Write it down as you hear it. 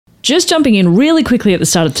Just jumping in really quickly at the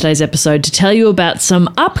start of today's episode to tell you about some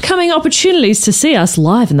upcoming opportunities to see us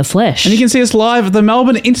live in the flesh. And you can see us live at the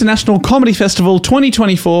Melbourne International Comedy Festival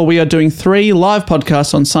 2024. We are doing 3 live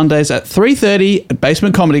podcasts on Sundays at 3:30 at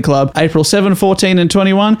Basement Comedy Club, April 7, 14 and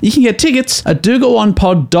 21. You can get tickets at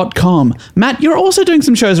dogoonpod.com. Matt, you're also doing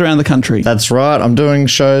some shows around the country. That's right. I'm doing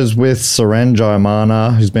shows with Seren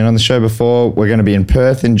Jayamana, who's been on the show before. We're going to be in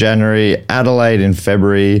Perth in January, Adelaide in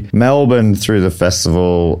February, Melbourne through the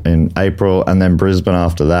festival in April, and then Brisbane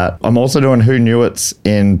after that. I'm also doing Who Knew It's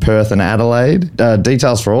in Perth and Adelaide.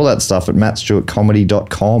 Details for all that stuff at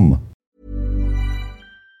mattstewartcomedy.com.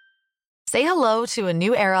 Say hello to a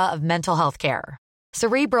new era of mental health care.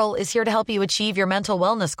 Cerebral is here to help you achieve your mental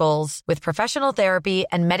wellness goals with professional therapy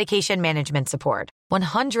and medication management support.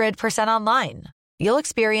 100% online. You'll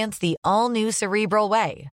experience the all-new Cerebral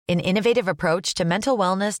Way, an innovative approach to mental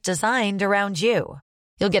wellness designed around you.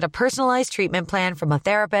 You'll get a personalized treatment plan from a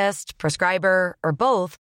therapist, prescriber, or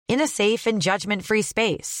both in a safe and judgment-free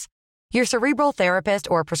space. Your Cerebral therapist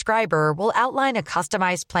or prescriber will outline a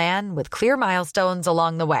customized plan with clear milestones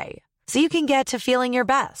along the way, so you can get to feeling your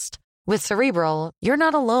best. With Cerebral, you're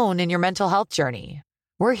not alone in your mental health journey.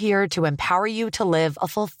 We're here to empower you to live a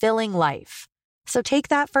fulfilling life. So take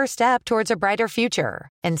that first step towards a brighter future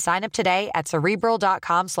and sign up today at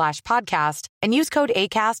Cerebral.com/podcast and use code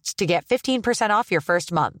ACAST to get 15% off your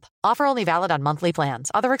first month. Offer only valid on monthly plans.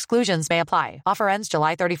 Other exclusions may apply. Offer ends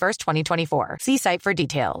July 31st, 2024. See site for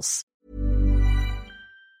details.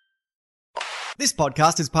 This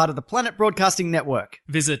podcast is part of the Planet Broadcasting Network.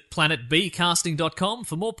 Visit planetbcasting.com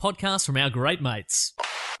for more podcasts from our great mates.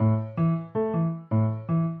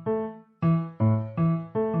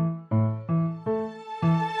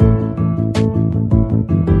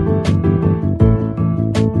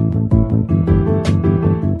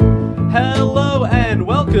 Hello and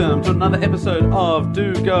welcome to another episode of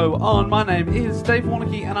Do Go On. My name is Dave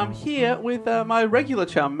Warnocky and I'm here with my regular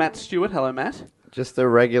chum, Matt Stewart. Hello, Matt. Just a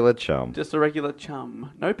regular chum. Just a regular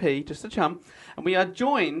chum. No P, just a chum. And we are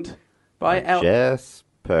joined by our... Jess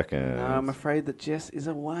Perkins. No, I'm afraid that Jess is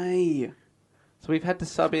away. So we've had to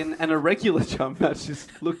sub in an irregular chum. Matt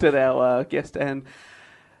just looked at our guest and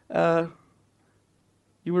you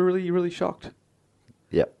were really shocked.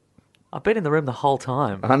 Yep. I've been in the room the whole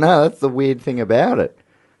time. I know, that's the weird thing about it.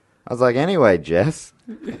 I was like, anyway, Jess,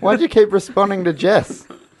 why'd you keep responding to Jess?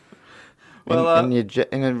 Well,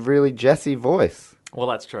 in a really Jessy voice. Well,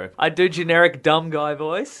 that's true. I do generic dumb guy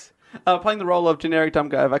voice. Playing the role of generic dumb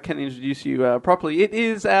guy, if I can introduce you properly, it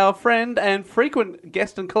is our friend and frequent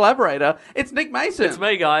guest and collaborator. It's Nick Mason. It's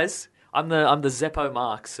me, guys. I'm the Zeppo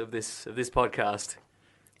Marx of this podcast.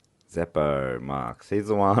 Zeppo Marx. He's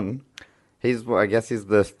the one. I guess he's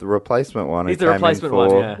the replacement one. He's the replacement one,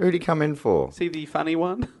 yeah. Who'd he come in for? Is he the funny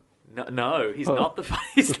one? No, he's not the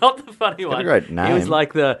he's not the funny one. Got a great name. He was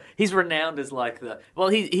like he's renowned as like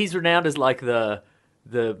he's renowned as like the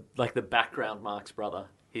background Marx brother.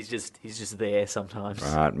 He's just there sometimes.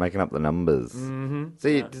 Right, making up the numbers. Mm-hmm.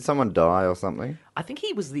 See, did someone die or something? I think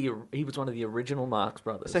he was one of the original Marx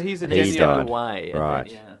brothers. So he's a and he genuine stepped away. Right.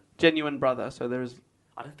 Then, yeah. Genuine brother. So there is.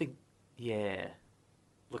 I don't think. Yeah.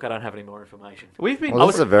 Look, I don't have any more information. We've been. Well,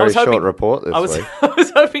 this is a very short report this week. I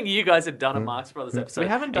was hoping you guys had done a Marx Brothers episode. We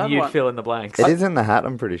haven't done and you'd one. fill in the blanks. It is in the hat,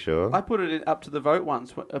 I'm pretty sure. I put it up to the vote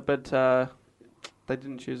once, but they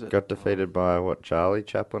didn't choose it. Got defeated by, what, Charlie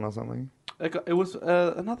Chaplin or something? It was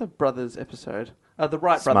another Brothers episode. The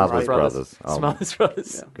Wright Smothers Brothers. Brothers. Oh, Smothers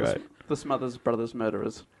Brothers. Yeah, great. The Smothers Brothers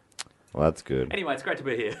murderers. Well, that's good. Anyway, it's great to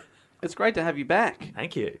be here. It's great to have you back.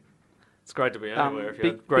 Thank you. It's great to be anywhere.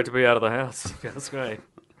 Great to be out of the house. Yeah, that's great.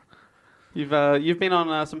 You've been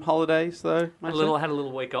on some holidays though. Had a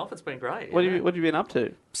little week off. It's been great. What have you been up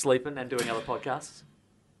to? Sleeping and doing other podcasts.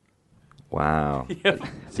 Wow. Yep.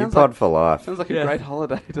 You pod for life. Sounds like a great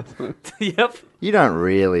holiday, doesn't it? Yep. You don't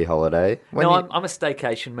really holiday. I'm a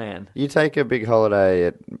staycation man. You take a big holiday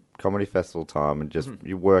at comedy festival time and just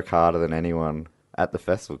you work harder than anyone at the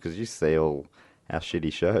festival because you see all our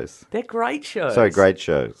shitty shows. They're great shows. So great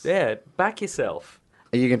shows. Yeah, back yourself.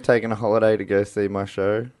 Are you taking a holiday to go see my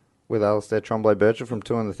show with Alistair Tremblay-Birchall from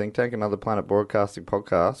Two in the Think Tank, another Planet Broadcasting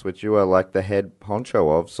podcast, which you are like the head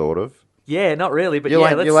honcho of, sort of? Yeah, not really, but you're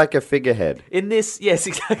yeah. You're like a figurehead. In this, yes,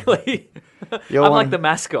 exactly. I'm like the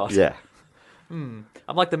mascot. Yeah. I'm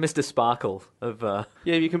like the Mr. Sparkle of...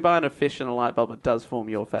 Yeah, you combine a fish and a light bulb, it does form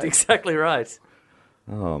your face. Exactly right.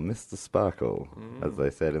 Oh, Mr. Sparkle, as they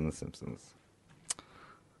said in The Simpsons.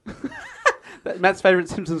 Matt's favourite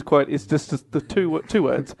Simpsons quote is just the two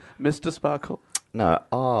words, Mr. Sparkle. No,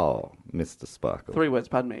 Mr. Sparkle. 3 words,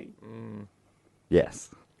 pardon me. Yes.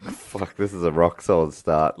 Fuck, this is a rock solid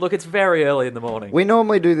start. Look, it's very early in the morning. We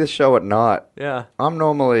normally do this show at night. Yeah. I've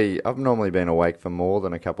normally been awake for more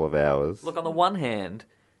than a couple of hours. Look, on the one hand,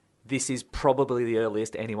 this is probably the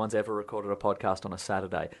earliest anyone's ever recorded a podcast on a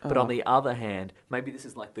Saturday. But on the other hand, maybe this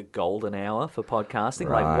is like the golden hour for podcasting.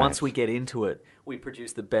 Right. Like, once we get into it, we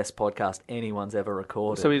produce the best podcast anyone's ever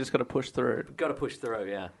recorded. So we just got to push through. Got to push through,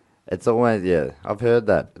 yeah. It's always, yeah, I've heard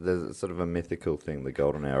that. There's sort of a mythical thing, the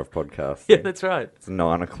golden hour of podcasting. Yeah, that's right. It's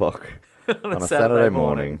 9 o'clock on a Saturday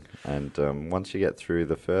morning. And once you get through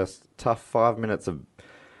the first tough 5 minutes of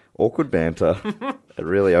awkward banter, it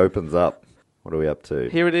really opens up. What are we up to?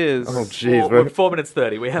 Here it is. Oh, jeez. We're 4 minutes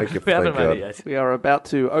 30. We haven't Thank made God. it yet. We are about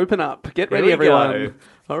to open up. Get Here ready, we everyone. go.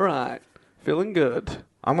 All right. Feeling good.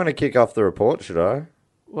 I'm going to kick off the report, should I?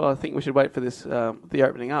 Well, I think we should wait for this, the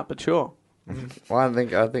opening up, but sure. Well, I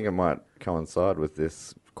think it might coincide with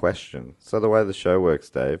this question. So the way the show works,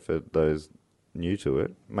 Dave, for those new to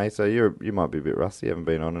it, Mesa, you might be a bit rusty. You haven't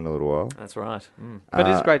been on in a little while. That's right. Mm. But it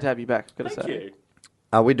is great to have you back, I've got to Thank say.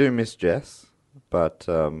 you. We do miss Jess, but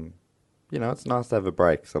it's nice to have a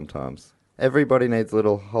break sometimes. Everybody needs a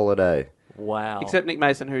little holiday. Wow. Except Nick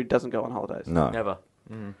Mason, who doesn't go on holidays. No. Never.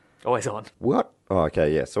 Mm. Always on. What? Oh,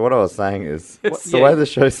 okay, yeah. So what I was saying is, the yeah. way the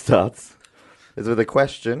show starts is with a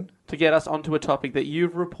question. To get us onto a topic that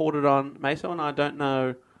you've reported on, Mesa and I don't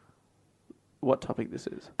know what topic this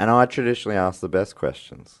is. And I traditionally ask the best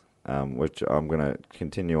questions, which I'm going to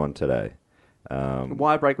continue on today.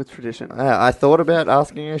 Why break with tradition? I thought about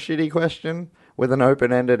asking a shitty question with an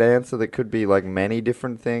open-ended answer that could be like many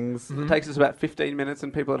different things. It takes us about 15 minutes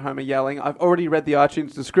and people at home are yelling. I've already read the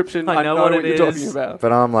iTunes description. I know what what it you're is. talking about.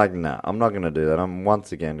 But I'm like, nah, I'm not going to do that. I'm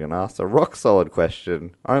once again going to ask a rock-solid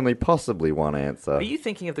question, only possibly one answer. Are you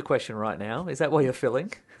thinking of the question right now? Is that what you're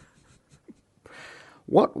feeling?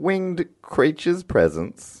 What winged creature's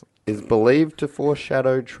presence is believed to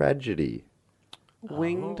foreshadow tragedy?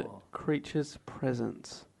 Winged creature's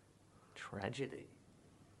presence. Tragedy.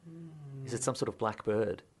 Is it some sort of black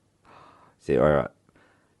bird? See, all right.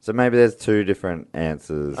 So maybe there's two different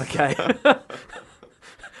answers. Okay.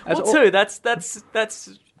 As well, al- two. That's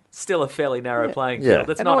still a fairly narrow playing field. Yeah.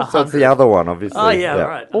 That's And not also it's 100. the other one, obviously. Oh, yeah,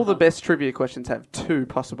 right. All the best trivia questions have two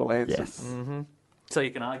possible answers. Yes. So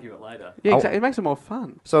you can argue it later. Yeah, exactly. It makes it more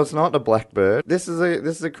fun. So it's not a blackbird. This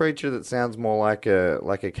is a creature that sounds more like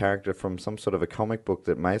a character from some sort of a comic book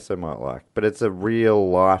that Meso might like, but it's a real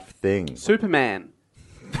life thing. Superman.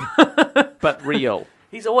 But real.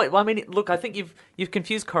 He's always. Well, I mean, look. I think you've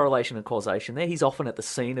confused correlation and causation there. He's often at the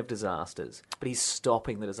scene of disasters, but he's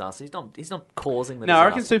stopping the disaster. He's not causing the No, disaster. I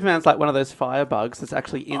reckon Superman's like one of those firebugs that's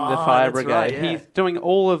actually in the fire that's brigade. right, yeah. He's doing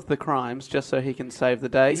all of the crimes just so he can save the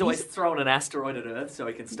day. He's always throwing an asteroid at Earth so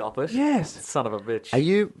he can stop it. Yes. Son of a bitch.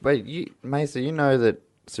 Mesa, you know that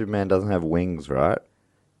Superman doesn't have wings, right?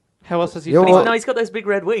 How else does he You're fly? what- No, he's got those big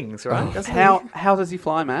red wings, right? Doesn't he? How does he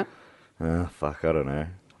fly, Matt? Fuck, I don't know.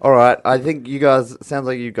 All right, I think sounds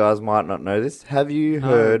like you guys might not know this. Have you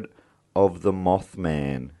heard of the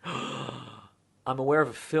Mothman? I'm aware of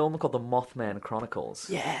a film called The Mothman Chronicles.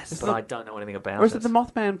 Yes. But I don't know anything about Or is it the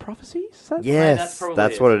Mothman Prophecies? Is that- Yes, probably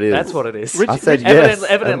that's what it is. That's what it is. I said yes.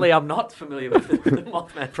 Evidently, I'm not familiar with the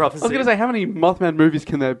Mothman prophecy. I was going to say, how many Mothman movies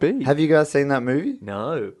can there be? Have you guys seen that movie?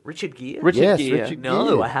 No. Richard Gere? Richard Gere.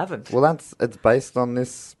 No, Gere. I haven't. Well, it's based on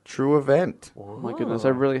this true event. Oh my goodness, I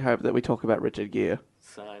really hope that we talk about Richard Gere.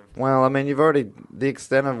 Same. Well, I mean, the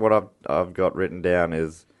extent of what I've got written down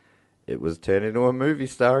is it was turned into a movie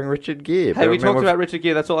starring Richard Gere. Hey, we talked about Richard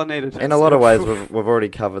Gere, that's all I needed. In a lot of ways, we've already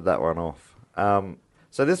covered that one off.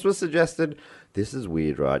 So this was suggested. This is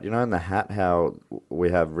weird, right? You know, in the hat, how we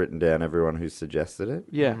have written down everyone who suggested it.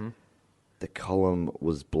 Yeah. The column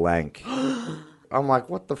was blank. I'm like,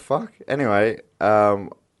 what the fuck? Anyway,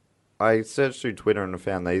 I searched through Twitter and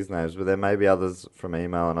found these names, but there may be others from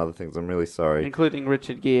email and other things. I'm really sorry. Including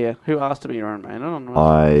Richard Gere, who asked to be Iron Man. I don't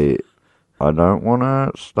know. I don't want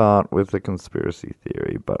to start with a conspiracy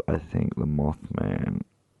theory, but I think the Mothman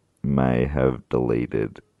may have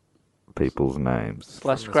deleted people's names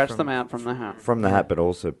Scratch them out from the hat. from the hat, but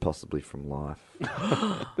also possibly from life.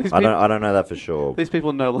 These, I don't know that for sure. these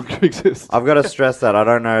people no longer exist. I've got to stress that I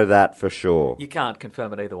don't know that for sure. You can't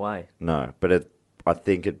confirm it either way. No, but I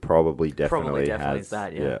think it probably definitely has. Is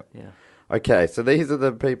that, yeah. Okay, so these are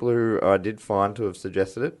the people who I did find to have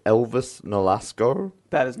suggested it. Elvis Nolasco.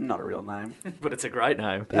 That is not a real name. But it's a great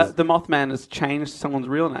name. The Mothman has changed someone's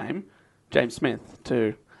real name, James Smith,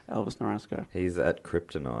 to Elvis Nolasco. He's at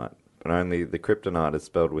Kryptonite. But only the Kryptonite is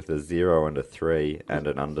spelled with a 0 and a 3 and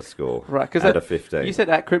an underscore. Right, because and a 15. You said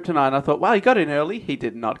at Kryptonite, and I thought, wow, he got in early. He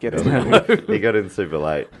did not get in early. He got in super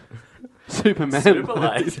late. Superman. Super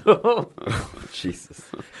late. Jesus.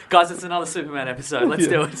 Guys, it's another Superman episode. Let's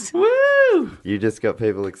do it. Woo! You just got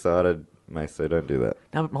people excited, mate, so don't do that.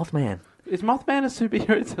 No, but Mothman. Is Mothman a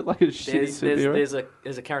superhero? Is it like a shitty superhero?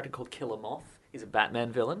 There's a character called Killer Moth. He's a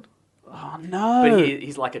Batman villain. Oh, no. But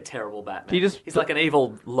he's like a terrible Batman. He's like an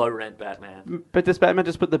evil, low-rent Batman. But does Batman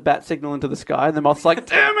just put the bat signal into the sky and the moth's like,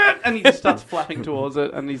 damn it! And he just starts flapping towards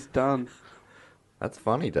it and he's done. That's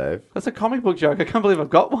funny, Dave. That's a comic book joke. I can't believe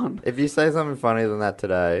I've got one. If you say something funnier than that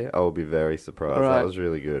today, I will be very surprised. All right. That was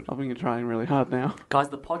really good. I've been trying really hard now. Guys,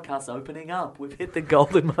 the podcast's opening up. We've hit the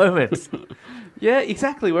golden moment. Yeah,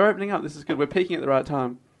 exactly. We're opening up. This is good. We're peaking at the right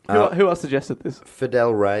time. Who else suggested this?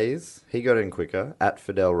 Fidel Reyes, he got in quicker, at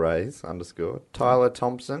Fidel Reyes, _ Tyler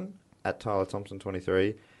Thompson, at Tyler Thompson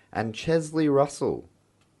 23, and Chesley Russell.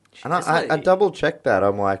 And I double-checked that.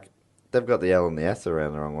 I'm like, they've got the L and the S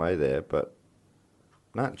around the wrong way there, but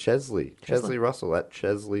no, Chesley. Chesley Russell, at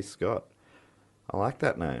Chesley Scott. I like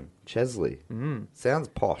that name. Chesley. Sounds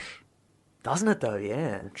posh. Doesn't it, though?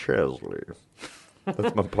 Yeah. Chesley.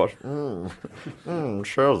 That's my posh.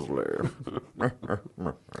 Chesley.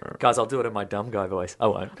 Guys, I'll do it in my dumb guy voice. I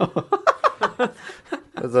won't.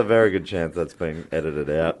 There's a very good chance that's been edited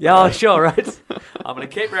out. Yeah, sure, right? I'm going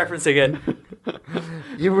to keep referencing it.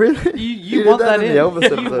 You really? You want that in. The Elvis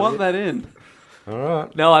You episode. want that in. All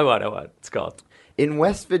right. No, I won't. It's gone. In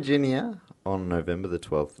West Virginia, on November the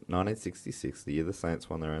 12th, 1966, the year the Saints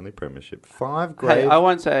won their only premiership, 5 grave... Hey, I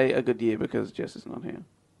won't say a good year because Jess is not here.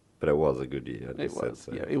 But it was a good year. It was.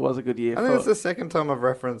 Yeah, it was a good year. I think it's the second time I've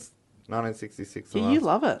referenced 1966. Yeah, you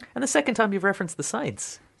love it. And the second time you've referenced the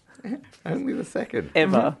Saints. Only the second.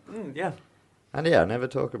 Ever. Yeah. And yeah, I never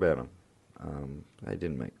talk about them. They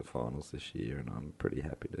didn't make the finals this year, and I'm pretty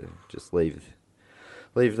happy to just leave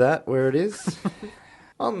that where it is.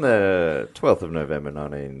 On the 12th of November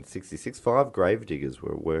 1966, 5 grave diggers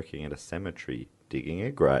were working at a cemetery digging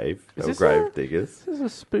a grave. They were grave diggers. This is a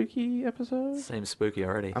spooky episode. Seems spooky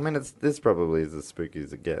already. I mean, this probably is as spooky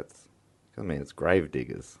as it gets. I mean, it's grave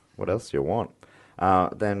diggers. What else do you want?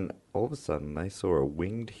 Then, all of a sudden, they saw a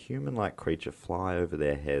winged human-like creature fly over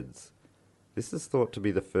their heads. This is thought to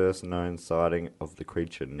be the first known sighting of the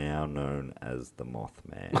creature now known as the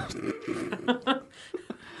Mothman.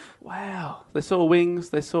 Wow. They saw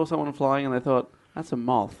wings, they saw someone flying, and they thought, that's a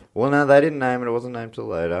moth. Well, no, they didn't name it. It wasn't named till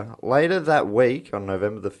later. Later that week, on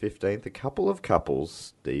November the 15th, a couple of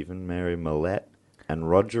couples, Steve and Mary Millett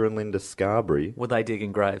and Roger and Linda Scarberry, Were they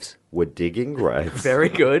digging graves? were digging graves Very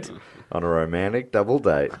good. on a romantic double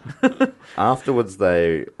date. Afterwards,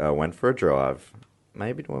 they went for a drive,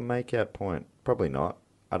 maybe to a make-out point. Probably not.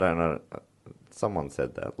 I don't know. Someone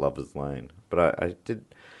said that, Lover's Lane. But I did...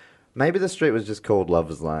 Maybe the street was just called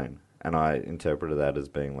Lover's Lane, and I interpreted that as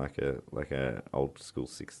being like a old school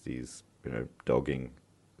 60s, dogging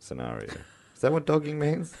scenario. Is that what dogging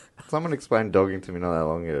means? Someone explained dogging to me not that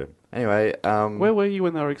long ago. Anyway, where were you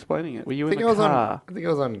when they were explaining it? Were you in the car? I think I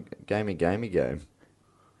was on Gamey Game.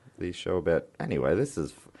 The show about... Anyway, this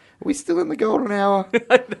is... Are we still in the golden hour?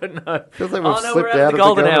 I don't know. Feels like we've we're slipped out out of the of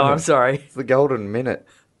golden hour. I'm sorry. It's the golden minute.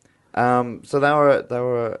 So they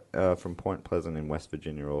were from Point Pleasant in West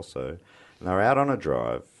Virginia also. And they were out on a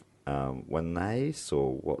drive when they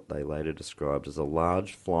saw what they later described as a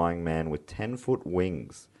large flying man with 10-foot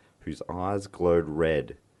wings whose eyes glowed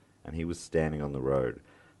red, and he was standing on the road.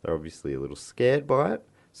 They're obviously a little scared by it,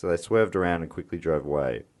 so they swerved around and quickly drove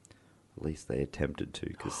away. At least they attempted to,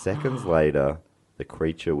 because seconds later, the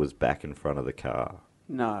creature was back in front of the car.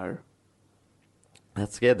 No.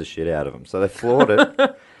 That scared the shit out of them. So they floored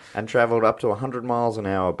it and travelled up to 100 miles an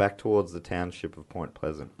hour back towards the township of Point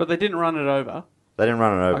Pleasant. But they didn't run it over. They didn't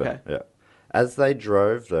run it over. Okay. Yeah. As they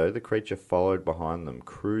drove, though, the creature followed behind them,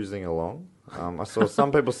 cruising along. I saw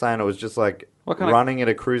some people saying it was just like running at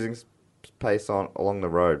a cruising pace along the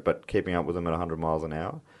road, but keeping up with them at 100 miles an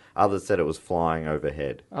hour. Others said it was flying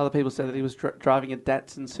overhead. Other people said that he was driving a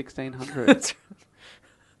Datsun 1600.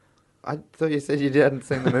 I thought you said you hadn't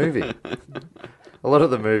seen the movie. A lot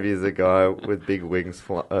of the movie is a guy with big wings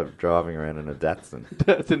driving around in a Datsun.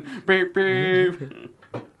 Datsun. Beep, beep.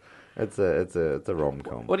 It's a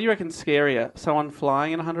rom-com. What do you reckon scarier? Someone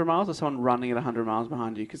flying at 100 miles or someone running at 100 miles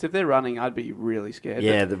behind you? Because if they're running, I'd be really scared.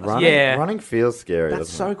 Yeah, running feels scary.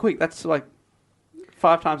 That's so quick. That's like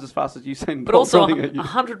 5 times as fast as Usain Bolt. But also, running at you.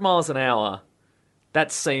 100 miles an hour. That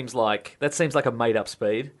seems like a made-up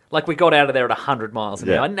speed. Like, we got out of there at 100 miles an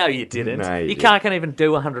hour. No, you didn't. No, you can't even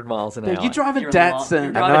do 100 miles an hour. You drive a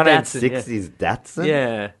Datsun. A 1960s Datsun?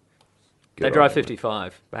 Yeah. Good They drove on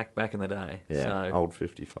 55 back in the day. Yeah, so. old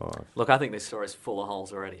 55. Look, I think this story's full of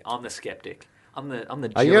holes already. I'm the skeptic. I'm the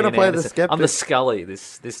Are you going to Gillian play Anderson. the skeptic? I'm the Scully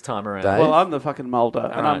this time around. Dave? Well, I'm the fucking Mulder,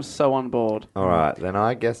 and right. I'm so on board. All right, then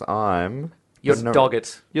I guess I'm You're The nar-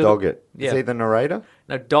 Doggett. Doggett. Yeah. Is he the narrator?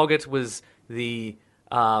 No, Doggett was the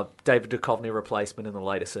David Duchovny replacement in the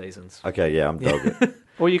later seasons. Okay, yeah, I'm Doggett.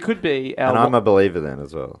 Or you could be our And I'm a believer then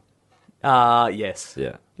as well. Yes.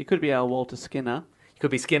 Yeah. you could be our Walter Skinner.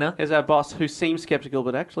 Could be Skinner. As our boss, who seems skeptical,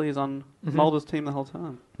 but actually is on Mulder's team the whole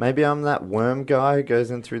time. Maybe I'm that worm guy who goes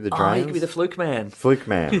in through the drains. Oh, you could be the Fluke Man. Fluke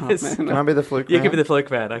man. Yes. Can I be the Fluke You man? could be the Fluke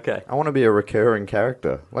Man, okay. I want to be a recurring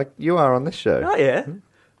character, like you are on this show. Oh, yeah.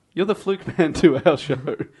 You're the Fluke Man to our show.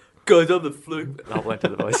 Guys, I'm the Fluke. I won't do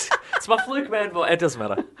the voice. It's my Fluke Man voice. It doesn't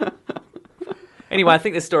matter. Anyway, I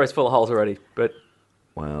think this story's full of holes already, but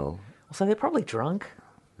Well, also they're probably drunk.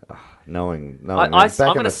 knowing I'm back in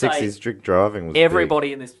gonna the say 60s, strict driving was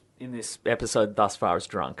Everybody in this episode thus far is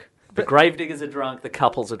drunk. The Gravediggers are drunk. The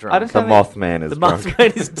couples are drunk. big. The Mothman is the drunk.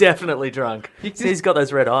 Mothman is definitely drunk. See, he's got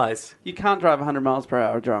those red eyes. You can't drive 100 miles per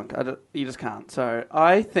hour drunk. You just can't. So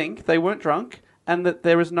I think they weren't drunk and that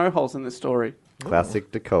there is no holes in this story.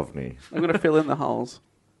 Classic Duchovny. I'm going to fill in the holes.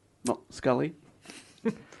 Not Scully.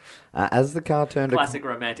 As the car turned... Classic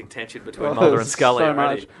romantic tension between Mulder and Scully So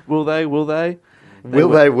already. much. Will they? Will they?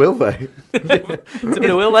 Will they? It's a bit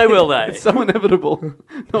of will they, will they? It's so inevitable.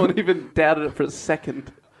 No one even doubted it for a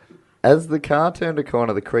second. As the car turned a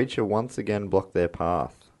corner, the creature once again blocked their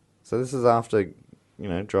path. So this is after,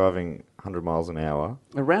 driving 100 miles an hour.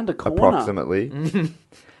 Around a corner. Approximately.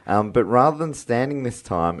 But rather than standing this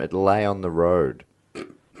time, it lay on the road.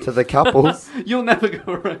 To the couples... You'll never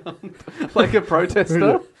go around like a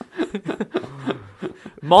protester.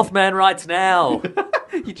 Mothman writes now.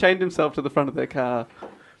 He chained himself to the front of their car.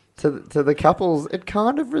 To the couples, it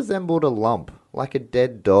kind of resembled a lump, like a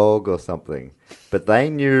dead dog or something. But they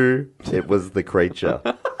knew it was the creature.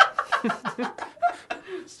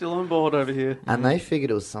 Still on board over here. And they figured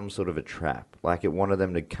it was some sort of a trap, like it wanted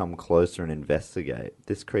them to come closer and investigate.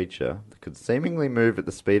 This creature, that could seemingly move at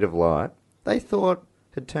the speed of light, they thought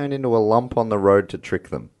had turned into a lump on the road to trick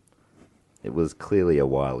them. It was clearly a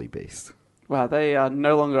wily beast. Wow, they are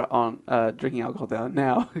no longer on drinking alcohol. They are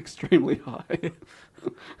now extremely high.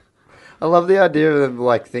 I love the idea of them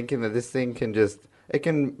like thinking that this thing can it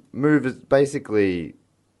can move basically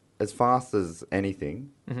as fast as anything,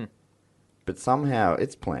 but somehow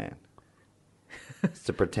its plan is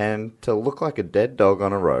to pretend to look like a dead dog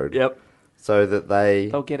on a road. Yep. So that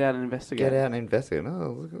They'll get out and investigate.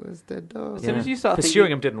 Oh, look at this dead dog. As soon as you start Pursuing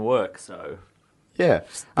thinking, him didn't work, so... Yeah.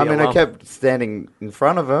 I be a mean, I lump. kept standing in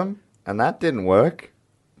front of him, and that didn't work.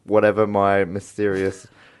 Whatever my mysterious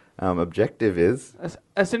objective is.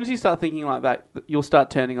 as soon as you start thinking like that, you'll start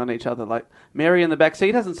turning on each other. Like, Mary in the back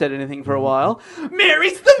seat hasn't said anything for a while.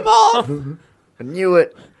 Mary's the moth! I knew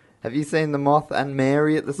it. Have you seen the moth and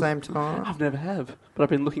Mary at the same time? I've never have, but I've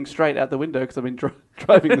been looking straight out the window because I've been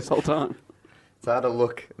driving this whole time. It's hard to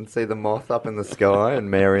look and see the moth up in the sky and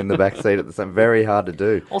Mary in the back seat at the same. Very hard to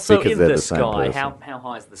do. Also, because in they're the same sky, person. how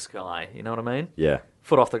high is the sky? You know what I mean? Yeah,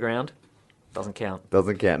 Foot off the ground? Doesn't count.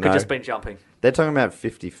 doesn't count. Could No, just been jumping. they're talking about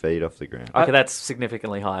 50 feet off the ground. Okay, that's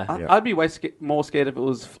significantly higher. I'd be more scared if it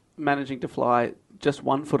was managing to fly just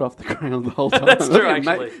 1 foot off the ground the whole time. That's true, Look at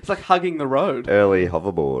actually. It's like hugging the road. Early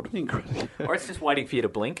hoverboard. Incredible. Or it's just waiting for you to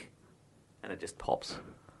blink, and it just hops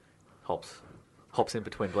in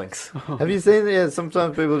between blinks. Have you seen? Yeah,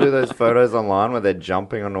 sometimes people do those photos online where they're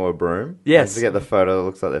jumping onto a broom. Yes. To get the photo that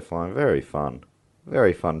looks like they're flying. Very fun.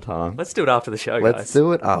 Very fun time. Let's do it after the show, guys. Let's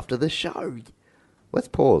do it after the show. Let's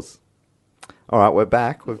pause. All right, we're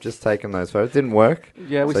back. We've just taken those photos. Didn't work.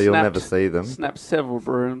 Yeah, we so you'll snapped- never see them. Snapped several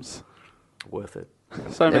brooms. Worth it.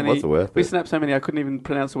 So It many. was worth We it. snapped so many I couldn't even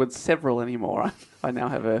pronounce the word several anymore. I now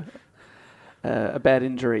have a bad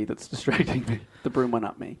injury that's distracting me. The broom went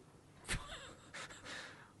up me.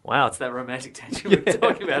 Wow, it's that romantic tension we were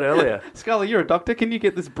talking about earlier. Scully, you're a doctor. Can you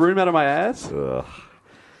get this broom out of my ass? Ugh.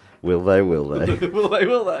 Will they? Will they? Will they?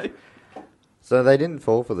 Will they? So they didn't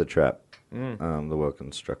fall for the trap. The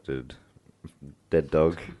well-constructed dead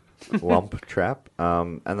dog lump trap.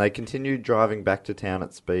 And they continued driving back to town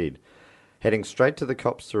at speed, heading straight to the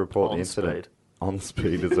cops to report On the incident. speed. On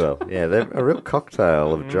speed as well. Yeah, they're a real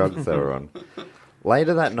cocktail of drugs they were on.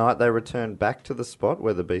 Later that night, they returned back to the spot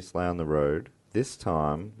where the beast lay on the road, this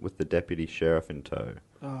time with the deputy sheriff in tow.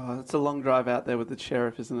 Oh, it's a long drive out there with the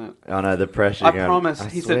sheriff, isn't it? I know, the pressure. I going, promise. I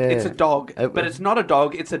It's swear. a dog, It- but it's not a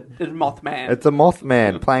dog. It's a Mothman. It's a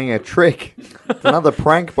Mothman playing a trick. It's another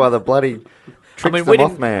prank by the bloody tricks we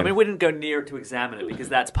Mothman. didn't go near it to examine it because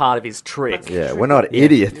that's part of his trick. Yeah, we're not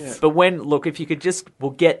idiots. But if you could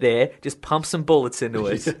we'll get there, just pump some bullets into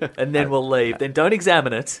it, and then we'll leave. Then don't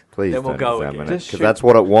examine it. Please then we'll don't go examine again. it, because that's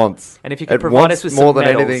what it wants. And if you could It provide wants us with more some than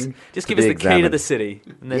medals, anything just to give us be the key to examined. the city.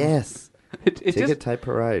 And then Yes, It ticket just tape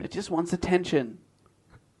parade. it just wants attention.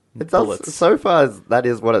 It bullets. does, so far, that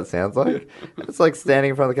is what it sounds like. It's like standing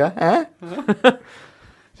in front of the car. Huh?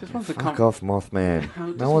 Just wants to Fuck off,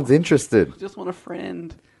 Mothman. No one's interested. Just want a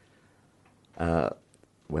friend.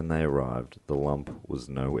 When they arrived, the lump was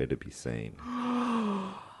nowhere to be seen.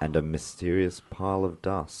 And a mysterious pile of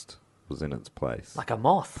dust was in its place. Like a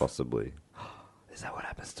moth. Possibly. Is that what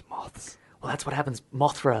happens to moths? Well, that's what happens.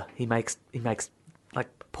 Mothra, he makes like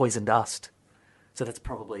poison dust. So that's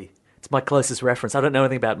probably... It's my closest reference. I don't know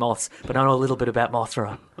anything about moths, but I know a little bit about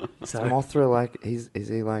Mothra. So Mothra, like, is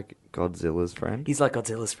he like Godzilla's friend? he's like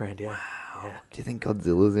Godzilla's friend, yeah. Wow. Yeah. Do you think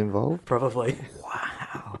Godzilla's involved? Probably.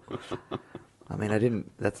 Wow. I mean,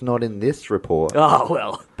 that's not in this report. Oh,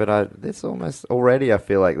 well. But already I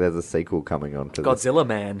feel like there's a sequel coming on to this. Godzilla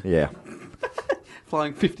Man. Yeah.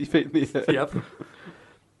 Flying 50 feet in the air. Yep.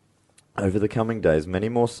 Over the coming days, many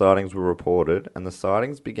more sightings were reported, and the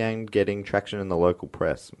sightings began getting traction in the local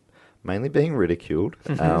press, mainly being ridiculed.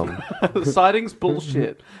 The sightings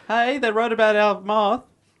bullshit. Hey, they wrote about our moth.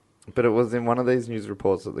 But it was in one of these news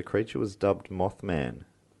reports that the creature was dubbed Mothman.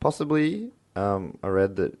 Possibly, I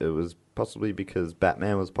read that it was possibly because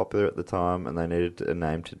Batman was popular at the time and they needed a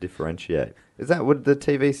name to differentiate. Would the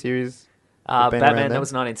TV series have been around Batman, then? that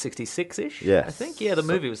was 1966-ish? Yes. I think, yeah, the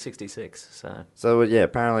movie was 66, so... So, yeah,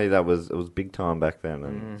 apparently it was big time back then.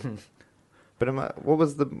 And, But what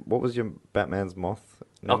was your Batman's moth?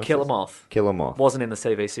 Oh, Killer Moth. Killer Moth. Wasn't in the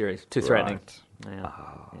TV series. Too threatening. Right. Yeah.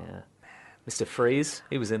 Yeah. Mr. Freeze,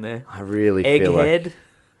 he was in there. I really feel like...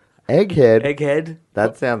 Egghead. Egghead?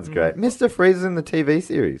 That sounds great. Mr. Freeze is in the TV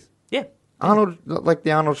series. Yeah. Arnold, like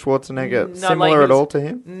the Arnold Schwarzenegger, No, similar like at all to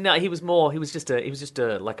him? No, he was more. He was just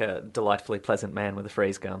a like a delightfully pleasant man with a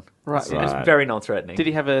freeze gun. Right, He was right. very non-threatening. Did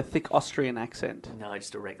he have a thick Austrian accent? No,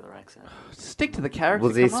 just a regular accent. Stick to the character.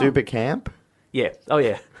 Was he come on. super camp? Yeah. Oh,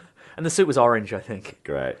 yeah. And the suit was orange, I think.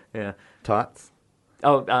 Great. Yeah. Tights?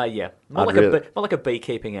 Oh, yeah. More like a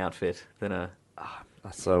beekeeping outfit than a I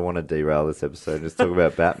so want to derail this episode and just talk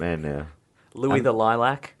about Batman now. Louis the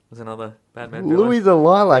Lilac was another Batman villain. Louis the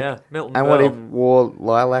Lilac. Yeah, Milton and what he Berle. wore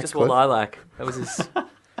lilac Just wore clothes? lilac. That was his.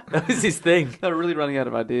 That was his thing. They're really running out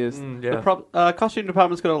of ideas. yeah. The costume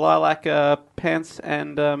department's got a lilac pants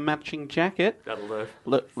and matching jacket. That'll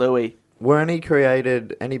do. Louis. Were any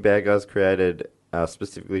bad guys created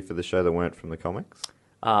specifically for the show that weren't from the comics?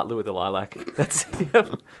 Louis the Lilac. That's yep.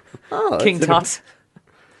 Oh, King that's Tut.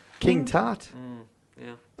 King Tut.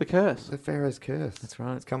 Yeah. The curse. The Pharaoh's curse. That's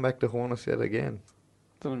right. It's come back to haunt us yet again.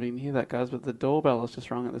 Don't know if you can hear that, guys, but the doorbell is just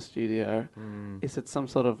rung at the studio. Is it some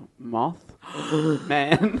sort of moth?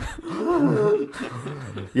 Man.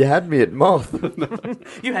 You had me at moth.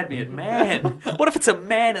 You had me at man. What if it's a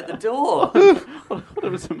man at the door? What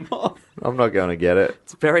if it's a moth? I'm not going to get it.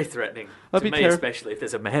 It's very threatening. That'd to be me, especially if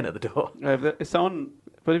there's a man at the door.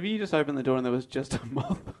 But if you just opened the door and there was just a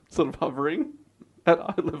moth sort of hovering at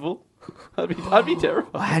eye level, I'd be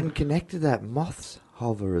terrified. I hadn't connected that moth's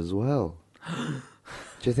hover as well.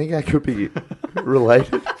 Do you think that could be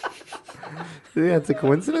related? Do you think that's a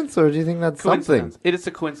coincidence, or do you think that's something? Coincidence. It is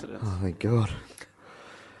a coincidence. Oh, thank God.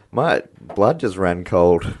 My blood just ran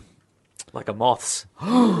cold. Like a moth's.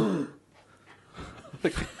 Can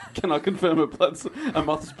I confirm a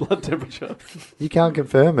moth's blood temperature? You can't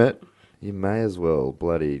confirm it. You may as well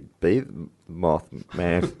bloody be the moth,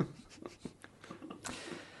 man.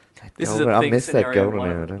 This Golden- is a I big miss that scenario. golden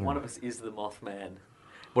hour, don't One I? of us is the Mothman.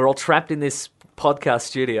 We're all trapped in this podcast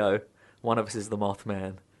studio. One of us is the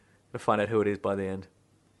Mothman. We'll find out who it is by the end.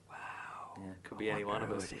 Wow. Yeah, it could be any one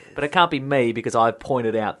of us. But it can't be me because I've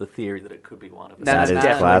pointed out the theory that it could be one of us. That That is is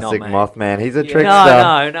definitely classic not me. Mothman. He's a Yeah.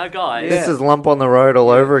 trickster. No, guys. This is lump on the road all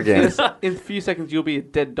over again. In a few seconds, you'll be a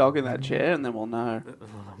dead dog in that chair, and then we'll know.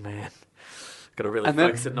 Oh, man. Got to really And then-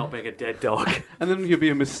 focus on not being a dead dog. And then you'll be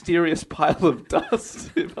a mysterious pile of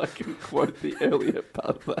dust, if I can quote the earlier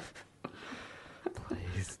part of that.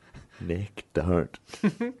 Please, Nick, don't.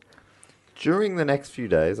 During the next few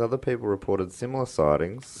days, other people reported similar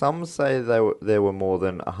sightings. Some say there were more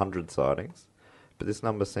than 100 sightings, but this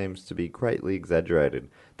number seems to be greatly exaggerated.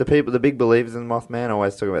 The big believers in Mothman,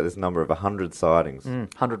 always talk about this number of 100 sightings.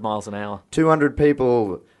 100 miles an hour. 200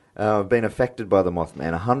 people have been affected by the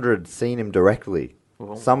Mothman. 100 seen him directly.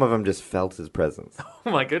 Well. Some of them just felt his presence. Oh,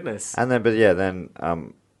 my goodness. And then,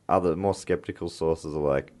 other more skeptical sources are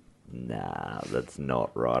like, nah, that's not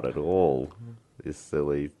right at all. These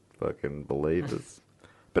silly fucking believers.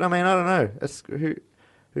 But I mean, I don't know.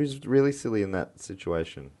 Who's really silly in that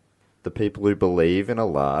situation? The people who believe in a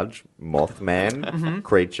large Mothman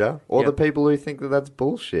creature, or the people who think that that's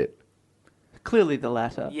bullshit? Clearly the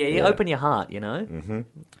latter. Yeah, Yeah. open your heart, you know? Mm-hmm.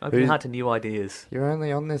 Open your heart to new ideas. You're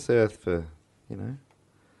only on this earth for,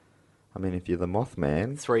 I mean, if you're the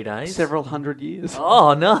Mothman, 3 days. Several hundred years.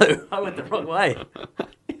 Oh no, I went the wrong way.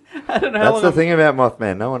 I don't know how that's long. the thing about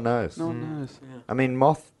Mothman. No one knows. No one knows. I mean,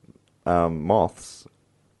 moths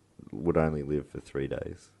would only live for 3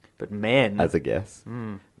 days, But men, as a guess.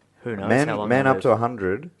 who knows how long Men they up to live.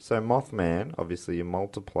 100. So Mothman, obviously, you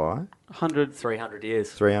multiply 100. 300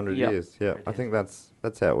 years. 300 Yep. years. Yeah, I think that's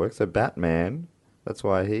how it works. So Batman, that's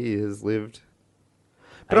why he has lived.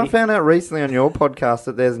 But I 80. found out recently on your podcast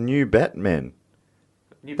that there's new Batmen.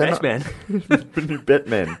 New They're not- Batman. New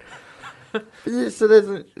Batmen. Yeah,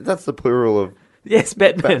 so that's the plural of Yes,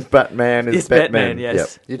 Batman. Batman is Yes, Batman. Batman, yes.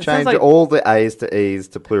 Yep. You It sounds change like- all the A's to E's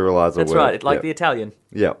to pluralize a That's word. right, like Yep. the Italian.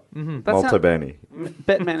 Yep. That's Molto bene.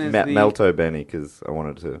 Batman is the... Melto bene, because I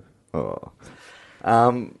wanted to... Oh.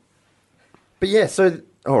 But yeah, so...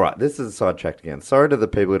 All right, this is sidetracked again. Sorry to the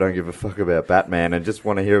people who don't give a fuck about Batman and just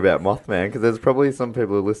want to hear about Mothman, because there's probably some people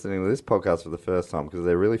who are listening to this podcast for the first time because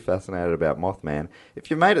they're really fascinated about Mothman.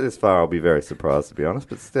 If you made it this far, I'll be very surprised, to be honest,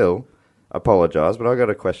 but still, I apologise, but I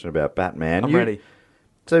got a question about Batman. I'm ready.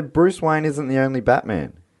 So Bruce Wayne isn't the only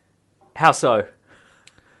Batman. How so?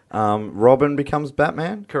 Robin becomes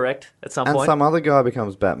Batman, Correct. At some and point. some other guy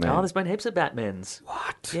becomes Batman. Oh, there's been heaps of Batmans.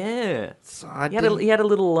 What? Yeah. So I He had a didn't-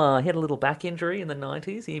 little back injury in the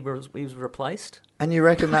 90s. He was replaced. And you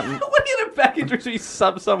reckon that... What do you get a back injury so you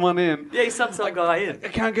sub someone in? Yeah, he subbed some guy in. I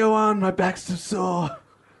can't go on. My back's too sore.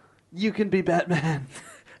 You can be Batman.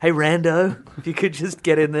 Hey, Rando, if you could just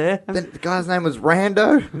get in there. the guy's name was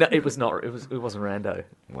Rando? No, it was not. It wasn't Rando.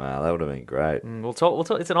 Wow, that would have been great. We'll talk.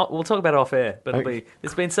 We'll talk about it off air. But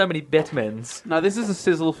there's been so many Batmans. No, this is a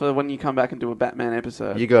sizzle for when you come back and do a Batman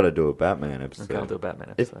episode. You got to do a Batman I episode. can't do a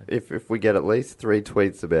Batman If, episode. if we get at least 3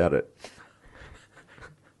 tweets about it.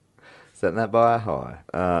 Setting that bar high.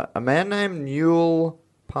 A man named Newell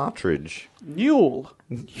Partridge. Newell.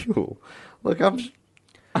 Newell. Look,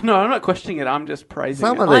 No, I'm not questioning it. I'm just praising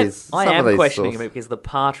Some it. of these. I some am of these questioning sources- him because the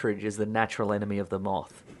partridge is the natural enemy of the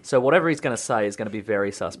moth. So whatever he's going to say is going to be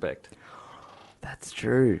very suspect. That's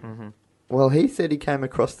true. Well, he said he came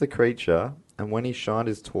across the creature, and when he shined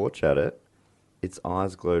his torch at it, its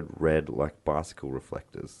eyes glowed red like bicycle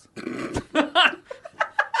reflectors.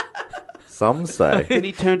 Some say. Then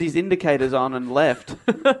he turned his indicators on and left.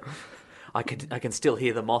 I can still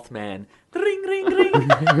hear the Mothman. Ring, ring, ring,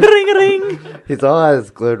 ring, ring. His eyes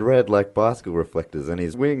glowed red like bicycle reflectors, and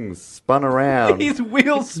his wings spun around His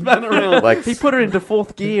wheels spun around. Like he put her into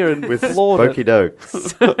fourth gear and with floored spokey it.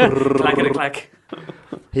 dokes. Clackety-clack.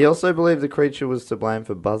 He also believed the creature was to blame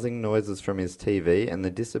for buzzing noises from his TV and the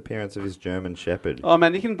disappearance of his German Shepherd. Oh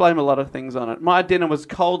man, you can blame a lot of things on it. My dinner was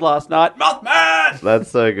cold last night. Mothman! That's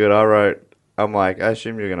so good. I'm like, I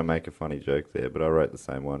assume you're going to make a funny joke there, but I wrote the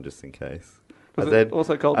same one just in case. Was it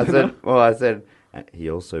also cold dinner? I said, he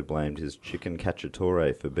also blamed his chicken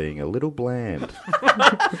cacciatore for being a little bland.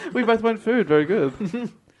 We both went food. Very good.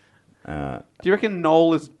 Do you reckon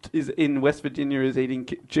Noel is in West Virginia is eating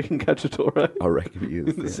chicken cacciatore I reckon he is.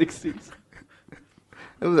 in the 60s?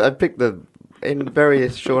 I picked in a very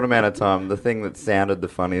short amount of time, the thing that sounded the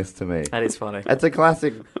funniest to me. That is funny. It's a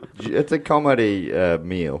classic, it's a comedy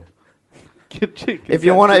meal. Chicken If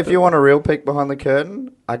you want cacciatore. a real peek behind the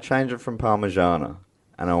curtain, I changed it from Parmigiana,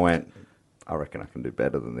 and I went, I reckon I can do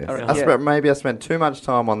better than this. All right, I yeah. maybe I spent too much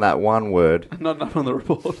time on that one word. Not enough on the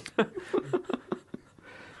report.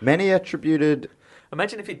 Many attributed.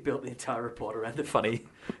 Imagine if he'd built the entire report around the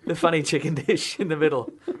funny chicken dish in the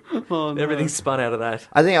middle. Oh, no. Everything spun out of that.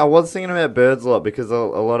 I think I was thinking about birds a lot because a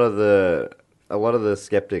lot of the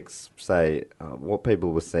skeptics say what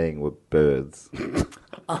people were seeing were birds.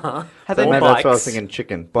 Had So they, maybe Or that's why I was bikes. thinking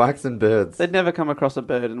chicken, bikes and birds. they'd never come across a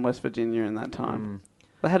bird in West Virginia in that time.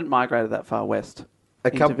 They hadn't migrated that far west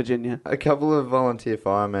into Virginia. A couple of volunteer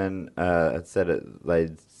firemen had said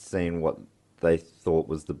they'd seen what they thought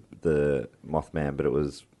was the Mothman, but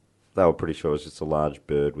they were pretty sure it was just a large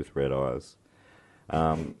bird with red eyes.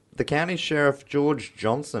 The county sheriff, George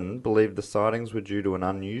Johnson, believed the sightings were due to an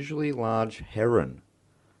unusually large heron,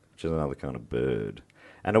 which is another kind of bird.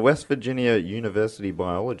 And a West Virginia University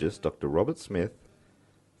biologist, Dr. Robert Smith,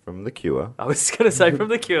 from The Cure, I was going to say from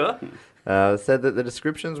The Cure. said that the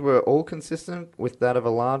descriptions were all consistent with that of a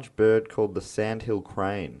large bird called the sandhill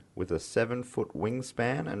crane, with a 7-foot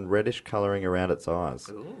wingspan and reddish colouring around its eyes,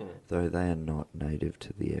 though they are not native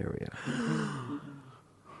to the area.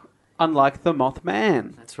 Unlike the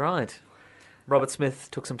Mothman. That's right. Robert Smith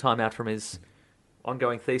took some time out from his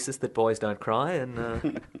ongoing thesis that boys don't cry,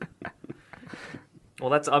 and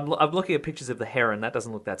well, I'm looking at pictures of the heron. That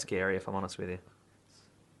doesn't look that scary, if I'm honest with you.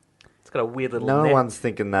 It's got a weird little No neck, one's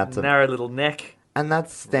thinking that's a... narrow little neck. And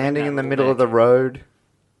that's standing that in the little middle of neck. the road.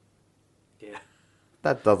 Yeah.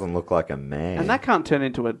 That doesn't look like a man. And that can't turn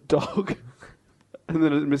into a dog. And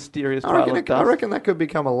then a mysterious I pile reckon, of dust. I reckon that could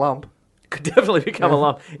become a lump. Could definitely become a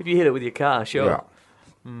lump if you hit it with your car, sure.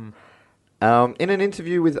 Yeah. In an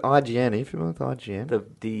interview with IGN, are you familiar with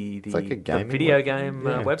IGN? It's like a gaming video game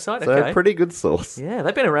website? So Okay. a pretty good source. Yeah,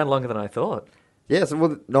 they've been around longer than I thought. Yeah, so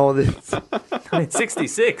this, I mean,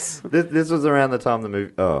 66. this was around the time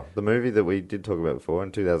the movie that we did talk about before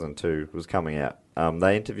in 2002 was coming out.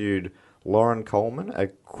 They interviewed Lauren Coleman, a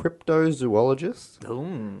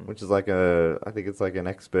cryptozoologist, which is like I think it's like an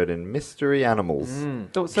expert in mystery animals.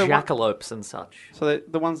 So Jackalopes and such. So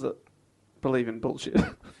the ones that believe in bullshit.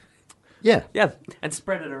 Yeah. Yeah, and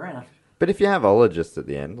spread it around. But if you have ologists at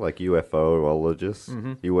the end, like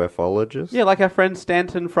UFOologists, ufologists. Yeah, like our friend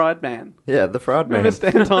Stanton Friedman. Yeah, the Friedman. Remember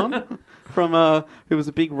Stanton? From, who was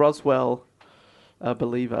a big Roswell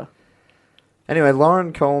believer. Anyway,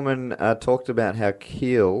 Lauren Coleman talked about how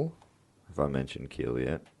Keel... Have I mentioned Keel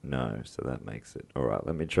yet? No, so that makes it... All right,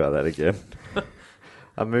 let me try that again.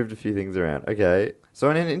 I moved a few things around. Okay,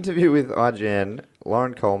 so in an interview with IGN,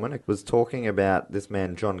 Lauren Coleman was talking about this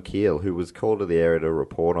man, John Keel, who was called to the area to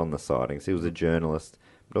report on the sightings. He was a journalist,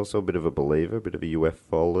 but also a bit of a believer, a bit of a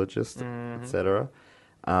ufologist, etc.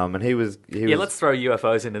 And he was... Let's throw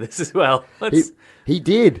UFOs into this as well. He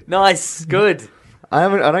did. Nice, good. I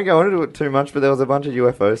don't go into it too much, but there was a bunch of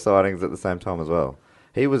UFO sightings at the same time as well.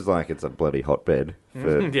 He was like, it's a bloody hotbed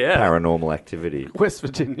for paranormal activity. West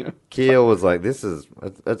Virginia. Keel was like,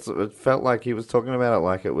 it felt like he was talking about it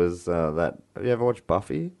like it was that. Have you ever watched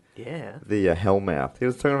Buffy? Yeah. The Hellmouth. He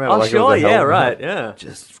was talking about it like sure, it was a Hellmouth. right, yeah.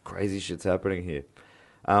 Just crazy shit's happening here.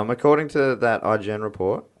 According to that IGN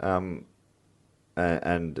report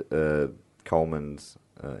and Coleman's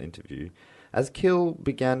interview, as Keel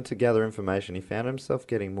began to gather information, he found himself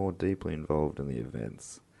getting more deeply involved in the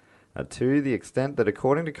events. To the extent that,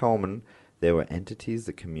 according to Coleman, there were entities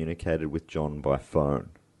that communicated with John by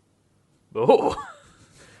phone. Oh,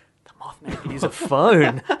 the Mothman can use a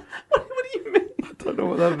phone. What do you mean? I don't know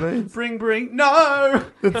what that means. Bring. No!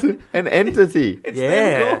 It's an entity. It's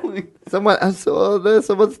Yeah. them calling.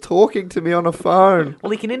 Someone's talking to me on a phone.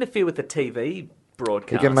 Well, he can interfere with the TV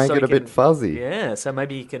broadcast. He can make it a bit fuzzy. Yeah, so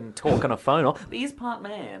maybe he can talk on a phone. But he's part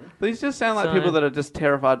man. These just sound like So- people that are just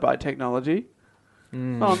terrified by technology.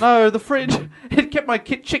 Oh no, the fridge! It kept my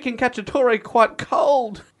chicken cacciatore quite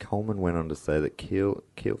cold. Coleman went on to say that Keel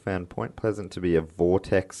found Point Pleasant to be a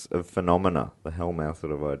vortex of phenomena, the Hellmouth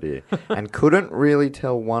sort of idea, and couldn't really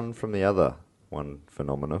tell one from the other, one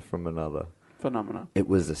phenomena from another. Phenomena. It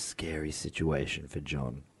was a scary situation for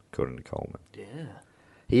John, according to Coleman. Yeah.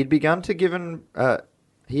 He had begun to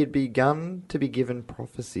be given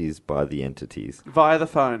prophecies by the entities. Via the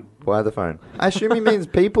phone. By the phone. I assume he means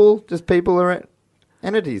people, just people are...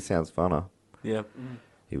 Entities sounds funner. Yeah.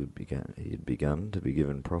 He had begun to be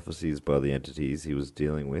given prophecies by the entities he was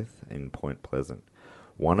dealing with in Point Pleasant.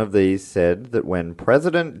 One of these said that when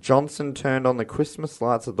President Johnson turned on the Christmas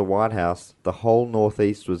lights at the White House, the whole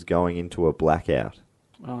Northeast was going into a blackout.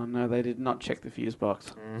 Oh no, they did not check the fuse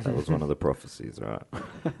box. That was one of the prophecies, right?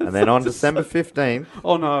 And then on December 15th,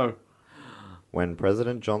 Oh no. when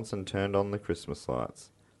President Johnson turned on the Christmas lights,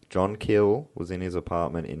 John Keel was in his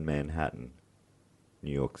apartment in Manhattan,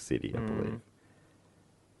 New York City, I believe.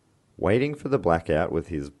 Waiting for the blackout with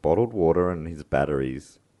his bottled water and his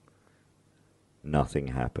batteries, nothing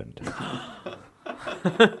happened.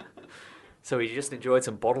 So he just enjoyed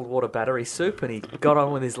some bottled water battery soup and he got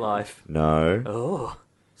on with his life. No. Oh.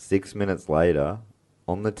 6 minutes later,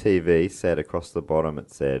 on the TV set across the bottom, it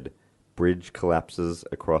said, "Bridge collapses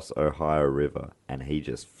across Ohio River," and he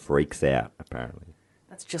just freaks out, apparently.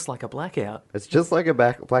 That's just like a blackout. It's just like a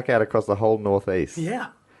blackout across the whole Northeast. Yeah.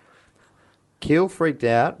 Keel freaked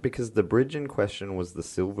out because the bridge in question was the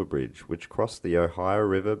Silver Bridge, which crossed the Ohio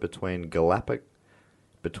River between Gallipolis,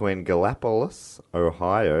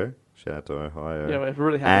 Ohio. Shout out to Ohio. Yeah, we're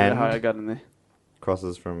really happy and that Ohio got in there.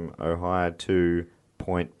 crosses from Ohio to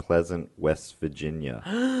Point Pleasant, West Virginia.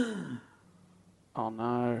 Oh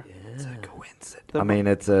no. It's a coincidence. I mean,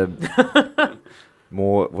 it's a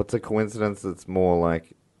more. What's a coincidence? It's more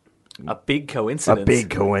like A big coincidence. a big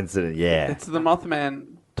coincidence. Yeah. It's the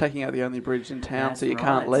Mothman taking out the only bridge in town, That's so you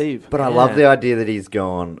can't right. leave. But I Yeah. love the idea that he's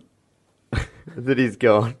gone.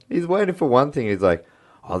 He's waiting for one thing. He's like,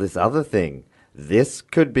 oh, this other thing. This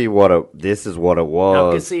could be this is what it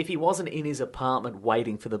was. Because see, if he wasn't in his apartment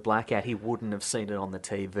waiting for the blackout, he wouldn't have seen it on the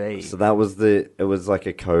TV. So that was it was like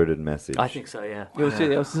a coded message. I think so, yeah.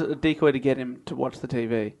 It was a decoy to get him to watch the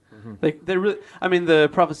TV. Mm-hmm. They really, I mean, the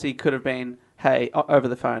prophecy could have been, hey, over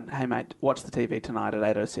the phone, hey mate, watch the TV tonight at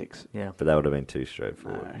 8:06. Yeah. But that would have been too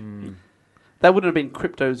straightforward. No. That wouldn't have been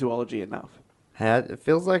cryptozoology enough. It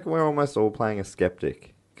feels like we're almost all playing a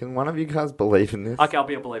skeptic. Can one of you guys believe in this? Okay, I'll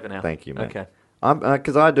be a believer now. Thank you, man. Okay.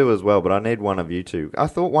 Because I do as well, but I need one of you two. I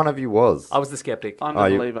thought one of you was. I was the skeptic. I'm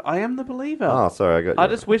the believer. I am the believer. Oh, sorry, I got you. I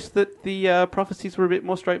just wish that the prophecies were a bit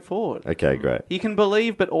more straightforward. Okay, great. You can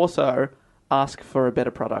believe, but also ask for a better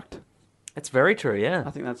product. It's very true, yeah. I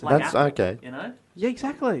think that's That's Apple, okay. You know? Yeah,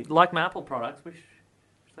 exactly. Like my Apple products, wish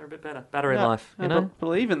they're a bit better. Better in Yeah, life, you I know?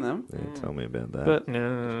 believe in them, Yeah, tell me about that. but just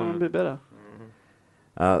want them a bit better.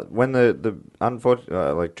 When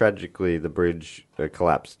tragically the bridge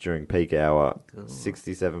collapsed during peak hour,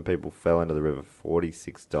 67 people fell into the river,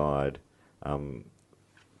 46 died.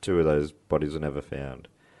 2 of those bodies were never found.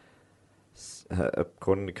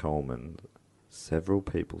 According to Coleman, several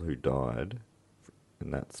people who died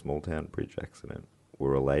in that small town bridge accident were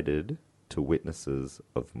related to witnesses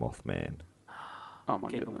of Mothman Oh my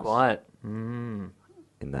Keep them goodness. quiet. in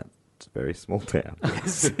that very small town.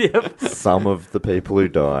 Yep. Some of the people who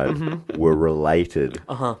died were related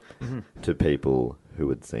to people who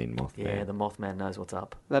had seen Mothman. Yeah, the Mothman knows what's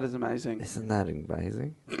up. That is amazing. Isn't that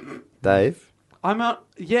amazing? Dave, I'm out.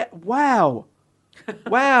 Yeah. Wow.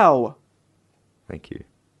 Wow. thank you.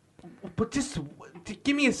 But just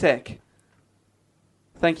give me a sec.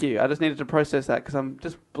 Thank you. I just needed to process that because I'm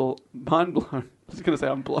just mind blown. I was going to say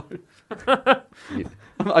I'm blown.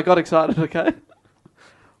 I got excited, okay?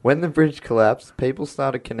 When the bridge collapsed, people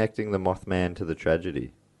started connecting the Mothman to the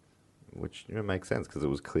tragedy, which makes sense because it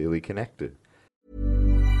was clearly connected.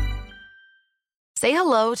 Say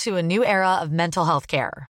hello to a new era of mental health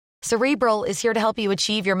care. Cerebral is here to help you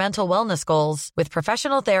achieve your mental wellness goals with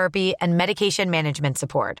professional therapy and medication management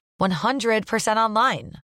support. 100%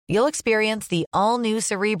 online. You'll experience the all-new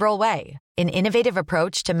Cerebral Way, an innovative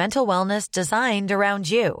approach to mental wellness designed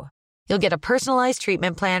around you. You'll get a personalized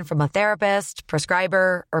treatment plan from a therapist,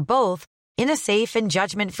 prescriber, or both in a safe and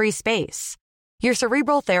judgment-free space. Your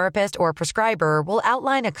Cerebral therapist or prescriber will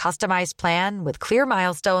outline a customized plan with clear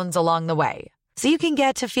milestones along the way, so you can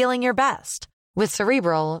get to feeling your best. With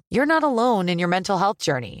Cerebral, you're not alone in your mental health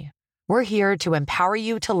journey. We're here to empower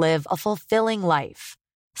you to live a fulfilling life.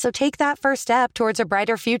 So take that first step towards a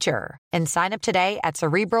brighter future and sign up today at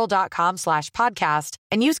Cerebral.com/podcast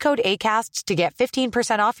and use code ACAST to get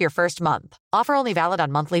 15% off your first month. Offer only valid on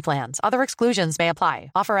monthly plans. Other exclusions may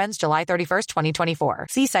apply. Offer ends July 31st, 2024.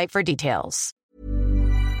 See site for details.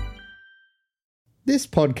 This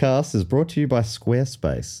podcast is brought to you by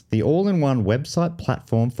Squarespace, the all-in-one website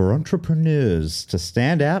platform for entrepreneurs to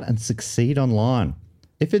stand out and succeed online.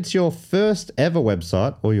 If it's your first ever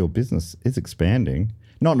website or your business is expanding,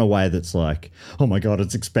 not in a way that's like, oh my God,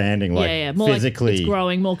 it's expanding, like more physically. like it's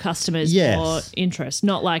growing, more customers, Yes. more interest.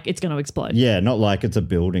 Not like it's going to explode. Yeah, not like it's a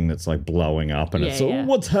building that's like blowing up and it's, yeah. oh,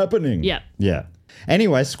 what's happening? Yeah. Yeah.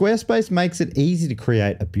 Anyway, Squarespace makes it easy to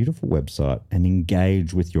create a beautiful website and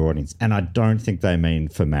engage with your audience. And I don't think they mean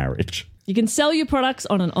for marriage. You can sell your products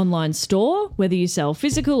on an online store, whether you sell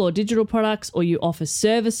physical or digital products, or you offer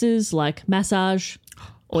services like massage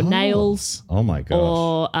or nails Oh my gosh.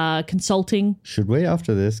 or consulting. Should we,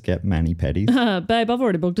 after this, get mani-pedis? Babe, I've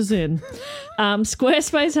already booked us in.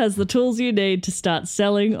 Squarespace has the tools you need to start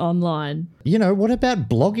selling online. You know, what about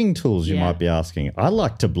blogging tools, you Yeah. might be asking? I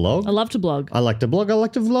like to blog. I love to blog. I like to blog. I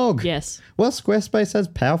like to vlog. Yes. Well, Squarespace has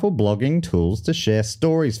powerful blogging tools to share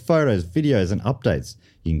stories, photos, videos, and updates.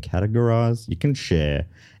 You can categorize, you can share,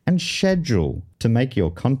 and schedule to make your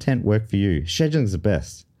content work for you. Scheduling's the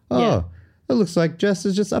best. Oh, Yeah. it looks like Jess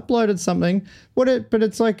has just uploaded something. But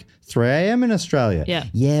it's like 3 a.m. in Australia. Yeah.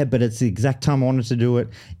 Yeah, but it's the exact time I wanted to do it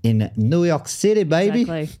in New York City, baby.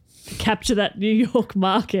 Exactly. Capture that New York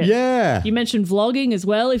market. Yeah. You mentioned vlogging as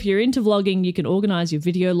well. If you're into vlogging, you can organize your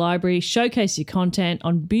video library, showcase your content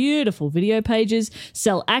on beautiful video pages,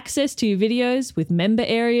 sell access to your videos with member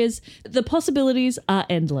areas. The possibilities are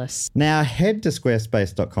endless. Now head to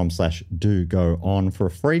squarespace.com/do-go-on for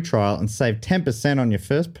a free trial and save 10% on your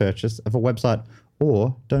first purchase of a website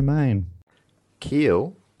or domain.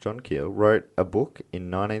 John Keel, wrote a book in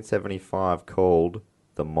 1975 called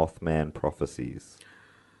The Mothman Prophecies,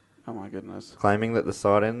 Oh my goodness. claiming that the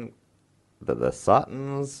sightings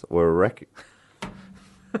were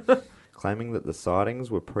claiming that the sightings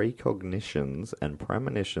were precognitions and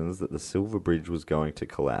premonitions that the Silver Bridge was going to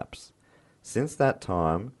collapse. Since that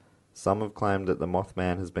time, some have claimed that the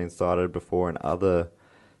Mothman has been sighted before in other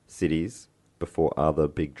cities, before other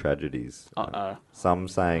big tragedies. Uh-oh. Some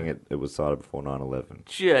saying it was sighted before 9/11.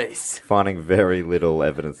 Jeez. Finding very little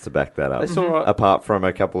evidence to back that up. They saw Apart from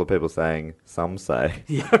a couple of people saying, some say.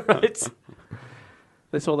 Yeah, right.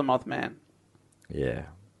 they saw the Mothman. Yeah.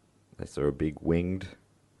 They saw a big winged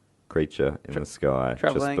creature in the sky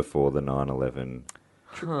traveling. just before the 9/11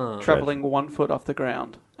 traveling 1 foot off the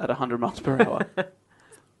ground at 100 miles per hour.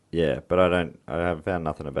 Yeah, but I haven't found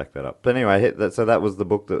nothing to back that up. But anyway, so that was the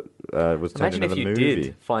book that was turned Imagine into if the you movie.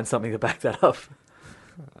 did find something to back that up.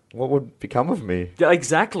 What would become of me? Yeah,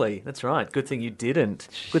 exactly. That's right. Good thing you didn't.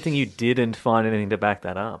 Good thing you didn't find anything to back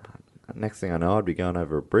that up. Next thing I know, I'd be going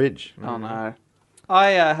over a bridge. Oh, no. I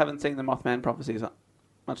haven't seen the Mothman prophecies,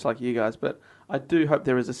 much like you guys, but I do hope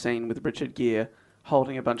there is a scene with Richard Gere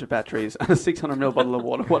holding a bunch of batteries and a 600ml bottle of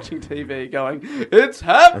water, watching TV, going, "It's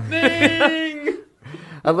happening!"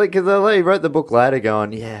 Because he wrote the book later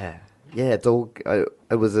going, yeah, it's all...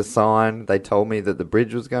 it was a sign. They told me that the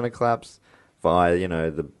bridge was going to collapse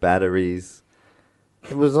via, the batteries.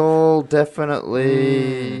 It was all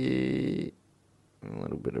definitely a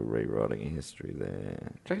little bit of rewriting history there.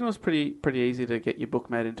 Do you reckon it was pretty easy to get your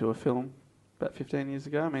book made into a film about 15 years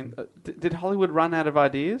ago? I mean, did Hollywood run out of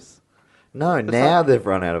ideas? No, now they've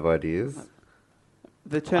run out of ideas.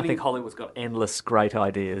 They're I turning... think Hollywood's got endless great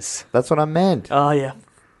ideas. That's what I meant. Oh, yeah.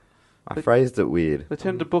 I phrased it weird. They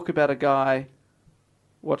turned a book about a guy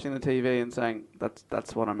watching the TV and saying,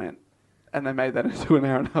 that's what I meant. And they made that into an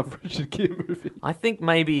hour and a half Richard Gere movie. I think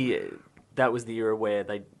maybe that was the era where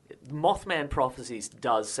Mothman Prophecies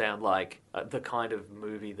does sound like the kind of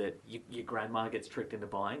movie that your grandma gets tricked into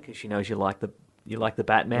buying because she knows you like the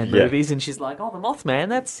Batman movies, and she's like, "Oh, the Mothman,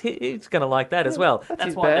 he's going to like that as well."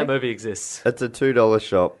 That's why that movie exists. It's a $2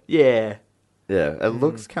 shop. Yeah. Yeah, it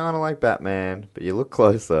looks kind of like Batman, but you look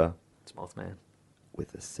closer. It's Mothman.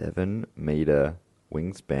 With a 7-meter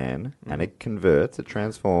wingspan, and it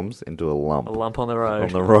transforms into a lump. A lump on the road. On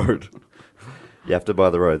the road. You have to buy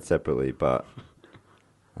the road separately, but...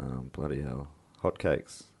 bloody hell.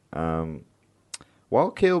 Hotcakes.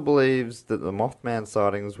 While Keel believes that the Mothman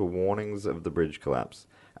sightings were warnings of the bridge collapse,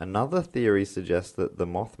 another theory suggests that the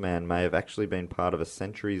Mothman may have actually been part of a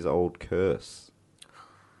centuries-old curse.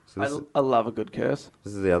 So I love a good curse.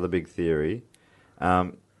 This is the other big theory.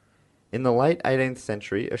 In the late 18th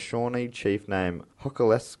century, a Shawnee chief named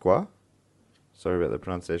Hokalesqua, sorry about the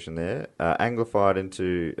pronunciation there, anglified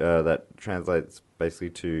into, that translates basically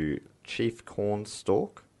to Chief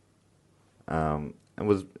Cornstalk, and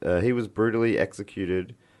he was brutally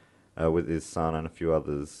executed with his son and a few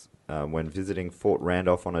others when visiting Fort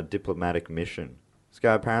Randolph on a diplomatic mission. This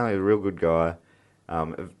guy apparently is a real good guy.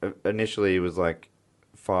 Initially, he was like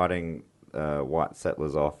fighting white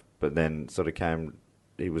settlers off, but then sort of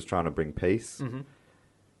he was trying to bring peace. Mm-hmm.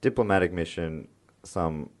 Diplomatic mission,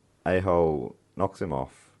 some a-hole knocks him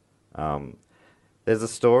off. There's a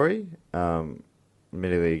story,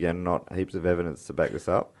 admittedly again, not heaps of evidence to back this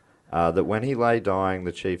up, that when he lay dying,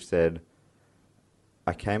 the chief said,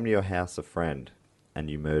 "I came to your house a friend, and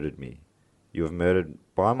you murdered me. You have murdered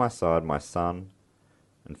by my side my son,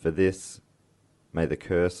 and for this, may the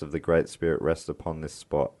curse of the Great Spirit rest upon this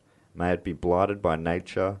spot. May it be blighted by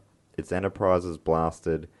nature, its enterprises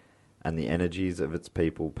blasted, and the energies of its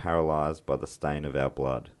people paralyzed by the stain of our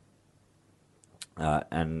blood."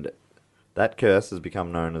 And that curse has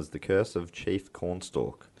become known as the Curse of Chief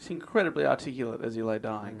Cornstalk. It's incredibly articulate as he lay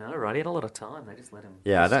dying. No, right? He had a lot of time. They just let him...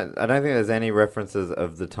 Yeah, I don't think there's any references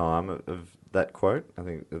of the time of that quote. I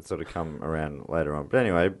think it's sort of come around later on. But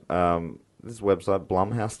anyway, this website,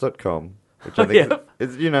 blumhouse.com, which I think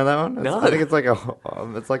is, you know that one? No. I think it's like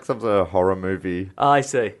it's like some sort of horror movie I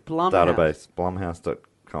see. database,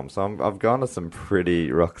 blumhouse.com. So I've gone to some pretty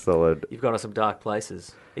rock solid... You've gone to some dark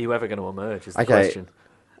places. Are you ever going to emerge is the question.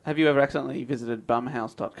 Have you ever accidentally visited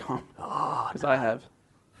bumhouse.com? Because I have.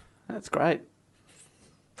 And it's great.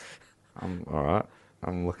 All right.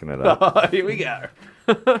 I'm looking it up. Oh, here we go.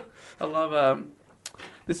 I love...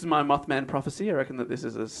 this is my Mothman prophecy. I reckon that this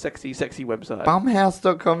is a sexy, sexy website.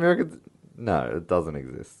 Bumhouse.com, you reckon? No, it doesn't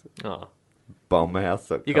exist. Oh.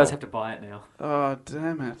 Bumhouse.com. You guys have to buy it now. Oh,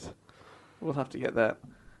 damn it. We'll have to get that.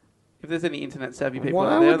 If there's any internet savvy people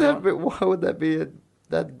Why out there... why would that be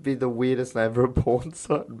that'd be the weirdest name for a porn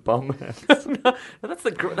site, Bumhouse. No,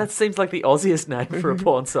 that seems like the Aussiest name for a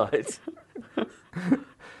porn site.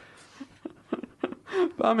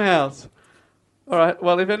 Bumhouse. All right.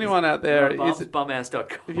 Well, if anyone out there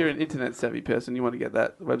Bumhouse.com. if you're an internet savvy person, you want to get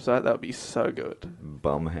that website, that would be so good.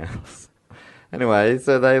 Bumhouse. Anyway,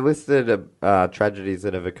 so they listed tragedies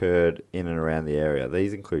that have occurred in and around the area.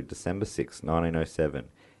 These include December 6, 1907.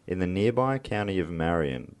 In the nearby county of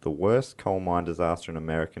Marion, the worst coal mine disaster in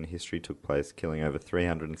American history took place, killing over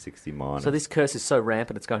 360 miners. So this curse is so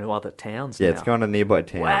rampant it's going to other towns now. Yeah, it's going to nearby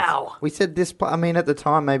towns. Wow. We said this, I mean, at the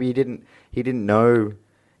time, maybe he didn't know...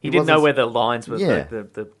 He didn't know where the lines were, Yeah.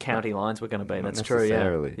 the county lines were going to be. Not That's true,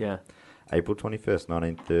 necessarily. yeah. April 21st,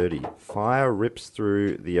 1930. Fire rips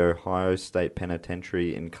through the Ohio State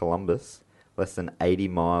Penitentiary in Columbus, less than 80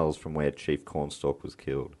 miles from where Chief Cornstalk was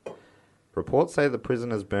killed. Reports say the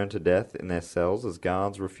prisoners burned to death in their cells as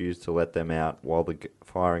guards refused to let them out while the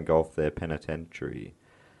fire engulfed their penitentiary.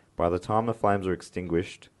 By the time the flames were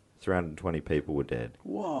extinguished, 320 people were dead.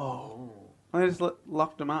 Whoa. They just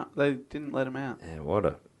locked them up. They didn't let them out.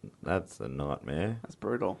 Yeah, that's a nightmare. That's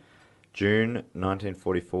brutal. June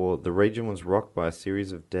 1944, the region was rocked by a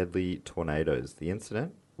series of deadly tornadoes. The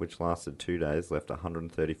incident, which lasted 2 days, left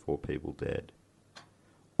 134 people dead.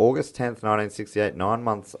 August 10th, 1968, 9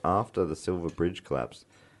 months after the Silver Bridge collapse,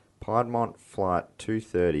 Piedmont Flight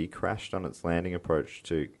 230 crashed on its landing approach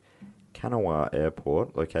to Kanawha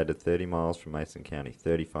Airport, located 30 miles from Mason County.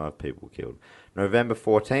 35 people killed. November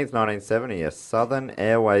 14th, 1970, a Southern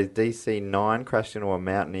Airways DC-9 crashed into a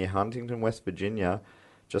mountain near Huntington, West Virginia,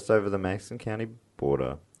 just over the Mason County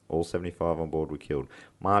border. All 75 on board were killed.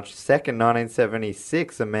 March 2nd,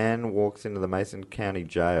 1976, a man walks into the Mason County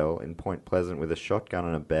Jail in Point Pleasant with a shotgun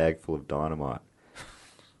and a bag full of dynamite.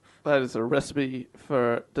 That is a recipe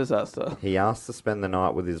for disaster. He asked to spend the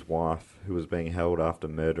night with his wife, who was being held after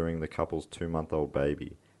murdering the couple's 2-month-old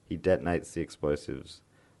baby. He detonates the explosives,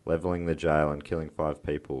 levelling the jail and killing 5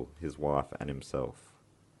 people, his wife and himself.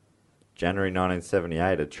 January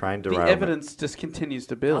 1978, a train derailment. The evidence just continues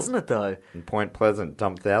to build. Doesn't it, though? In Point Pleasant,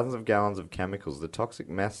 dumped thousands of gallons of chemicals. The toxic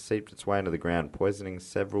mess seeped its way into the ground, poisoning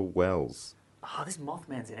several wells. Oh, this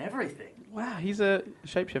Mothman's in everything. Wow, he's a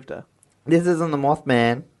shapeshifter. This isn't the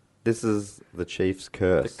Mothman. This is the Chief's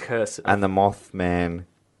curse. The curse. And the Mothman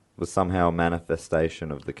was somehow a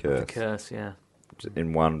manifestation of the curse. The curse, yeah.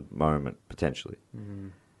 In one moment, potentially.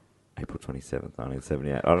 April 27th,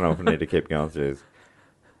 1978. I don't know if we need to keep going through this.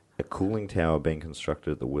 A cooling tower being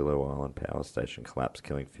constructed at the Willow Island Power Station collapsed,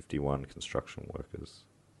 killing 51 construction workers.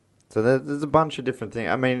 So there's a bunch of different things.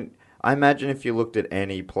 I mean, I imagine if you looked at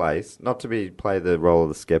any place, not to play the role of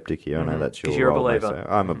the skeptic here, I know that's your 'Cause you're a role, believer. so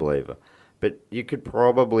I'm a believer. But you could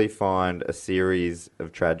probably find a series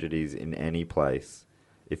of tragedies in any place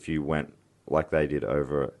if you went like they did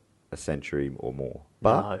over a century or more.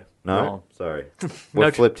 But no, wrong. sorry, No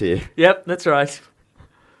we're flipped here. Yep, that's right.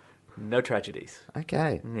 No tragedies.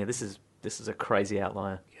 Okay. Yeah, this is a crazy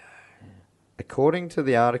outlier. According to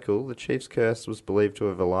the article, the Chief's curse was believed to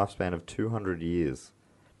have a lifespan of 200 years,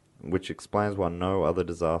 which explains why no other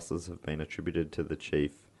disasters have been attributed to the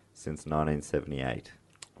Chief since 1978.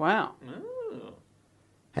 Wow.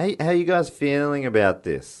 How you guys feeling about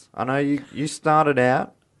this? I know you started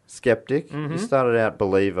out skeptic, you started out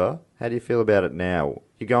believer. How do you feel about it now?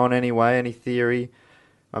 You going any way, any theory?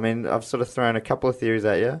 I mean, I've sort of thrown a couple of theories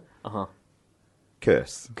at you. Uh-huh.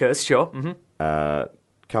 Curse. Curse, sure. Mm-hmm.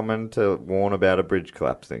 Coming to warn about a bridge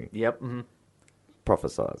collapsing. Yep. Mm-hmm.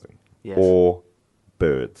 Prophesizing. Yes. Or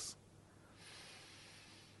birds.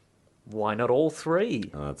 Why not all three?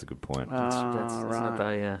 Oh, that's a good point. That's Right. not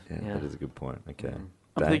bad, yeah, yeah. that is a good point. Okay. I'm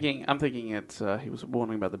Dang. thinking it's he was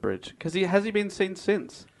warning about the bridge because has he been seen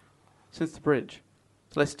since the bridge?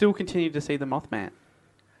 So they still continue to see the Mothman.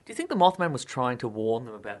 Do you think the Mothman was trying to warn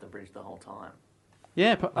them about the bridge the whole time?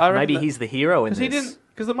 Yeah, but I reckon Maybe he's the hero in this.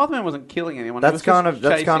 because the Mothman wasn't killing anyone. That's kind of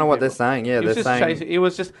what they're saying. Yeah, He was they're just saying chasing. He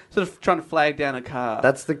was just sort of trying to flag down a car.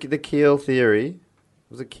 that's the Keel theory.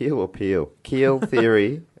 Was it Keel or Peel? Keel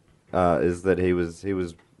theory is that he was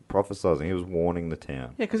prophesizing. He was warning the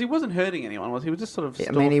town. Yeah, because he wasn't hurting anyone. Was he? Was just sort of I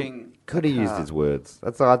stalking. mean, he could have a used car. his words.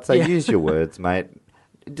 That's all I'd say. Yeah. Use your words, mate.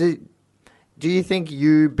 Do you think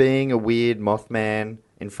you being a weird Mothman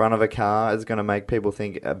in front of a car is going to make people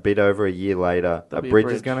think a bit over a year later There'll be a bridge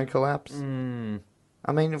is bridge. going to collapse?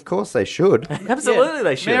 I mean, of course they should. Absolutely,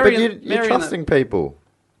 they should. Mary- But you're Mary trusting people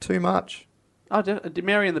too much. Oh,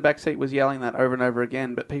 Mary in the back seat was yelling that over and over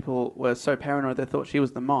again, but people were so paranoid they thought she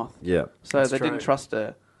was the moth. Yeah. So That's they true. didn't trust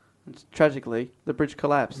her. And tragically, the bridge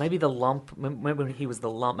collapsed. Maybe the lump. Remember when he was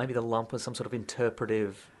the lump? Maybe the lump was some sort of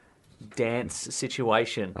interpretive dance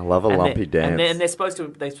situation. I love a lumpy dance. And they're supposed to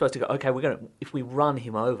go. Okay, if we run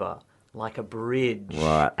him over like a bridge.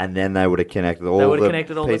 Right, and then they would have connected all would have the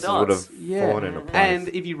connected all the pieces would dots. have fallen into place. And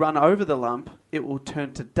if you run over the lump, it will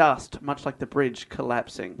turn to dust, much like the bridge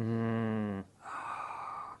collapsing.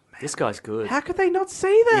 This guy's good. How could they not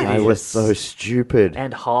see that? They were so stupid.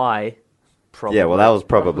 And high. Probably. Yeah, well, that was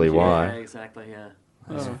probably Yeah, why. exactly. Yeah.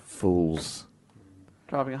 Those fools.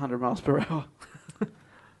 Driving 100 miles per hour.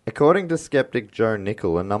 According to skeptic Joe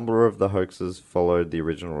Nickel, a number of the hoaxes followed the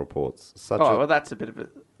original reports. Oh, well, that's a bit of a...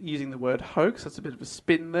 Using the word hoax, that's a bit of a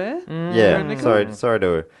spin there. Yeah, Nickel. sorry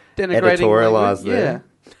to Denigrating editorialise language. there.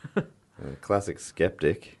 Yeah. Classic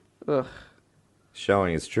skeptic. Ugh.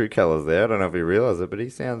 Showing his true colours there. I don't know if he realised it, but he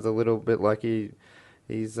sounds a little bit like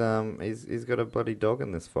he's got a bloody dog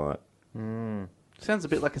in this fight. Sounds a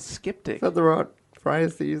bit like a skeptic. Is that the right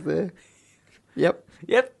phrase to use there? Yep.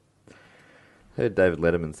 Yep. Heard David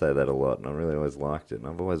Letterman say that a lot, and I really always liked it, and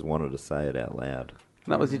I've always wanted to say it out loud.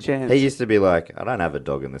 That was your chance. He used to be like, I don't have a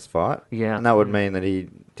dog in this fight. Yeah. And that would mean that he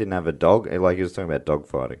didn't have a dog. Like, he was talking about dog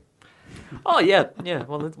fighting. Oh, yeah. Yeah.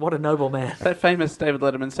 Well, what a noble man. That famous David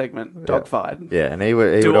Letterman segment, Dogfight. Yeah, and he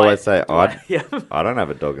would Do always say, Yeah. I don't have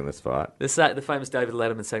a dog in this fight. The famous David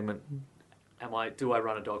Letterman segment. Do I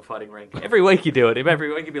run a dog fighting ring? Every week you do it.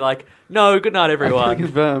 Every week you'd be like, no, good night, everyone.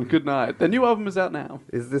 Confirm. Good night. The new album is out now.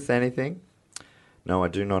 Is this anything? No, I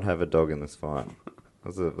do not have a dog in this fight.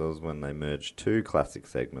 That was when they merged two classic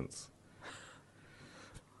segments.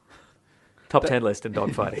 Top 10 list in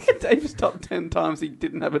dog fighting. Dave's top 10 times he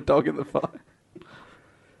didn't have a dog in the fight.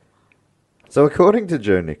 So according to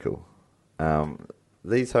Joe Nickel,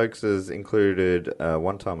 these hoaxes included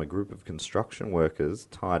one time a group of construction workers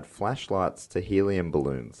tied flashlights to helium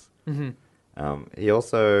balloons. Mm-hmm. He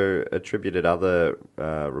also attributed other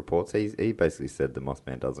reports. He basically said the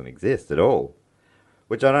Mothman doesn't exist at all,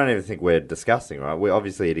 which I don't even think we're discussing, right?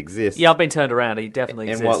 Obviously it exists. Yeah, I've been turned around. He definitely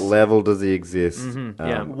exists. In what level does he exist? Mm-hmm.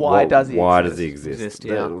 Yeah. Why does he exist?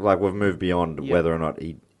 Yeah. Like, we've moved beyond whether or not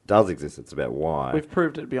he does exist. It's about why. We've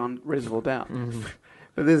proved it beyond reasonable doubt. Mm-hmm.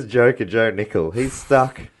 But this joker, Joe Nickel, he's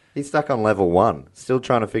stuck on level 1, still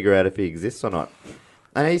trying to figure out if he exists or not.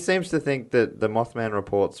 And he seems to think that the Mothman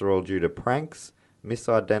reports are all due to pranks,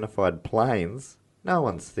 misidentified planes. No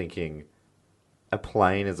one's thinking a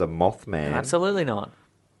plane is a Mothman. Absolutely not.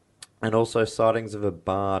 And also sightings of a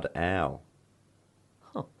barred owl.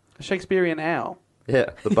 A Shakespearean owl. Yeah,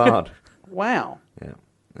 the bard. Wow. Yeah.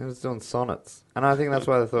 He was doing sonnets. And I think that's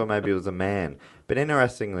why they thought maybe it was a man. But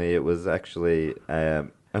interestingly, it was actually a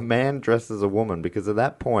man dressed as a woman, because at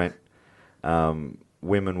that point,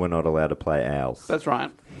 women were not allowed to play owls. That's right.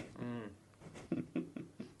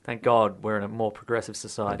 Thank God we're in a more progressive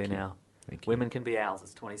society now. Thank you. Women can be owls.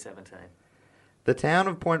 It's 2017. The town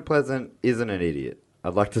of Point Pleasant isn't an idiot.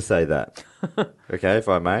 I'd like to say that. Okay, if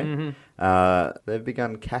I may. Mm-hmm. They've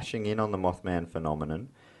begun cashing in on the Mothman phenomenon.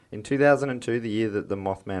 In 2002, the year that the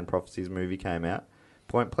Mothman Prophecies movie came out,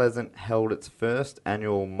 Point Pleasant held its first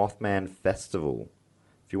annual Mothman Festival.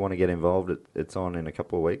 If you want to get involved, it's on in a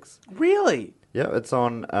couple of weeks. Really? Yeah, it's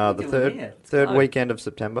on the third weekend of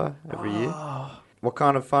September every year. What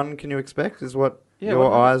kind of fun can you expect is what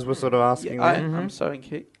your eyes were sort of asking there. I'm so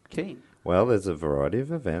keen. Well, there's a variety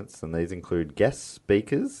of events, and these include guest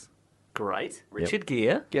speakers, Great. Richard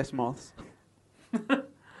Gere. Guess moths.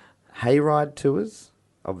 hayride tours,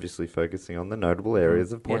 obviously focusing on the notable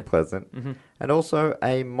areas of Point Pleasant, and also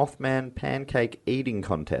a Mothman pancake eating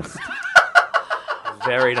contest.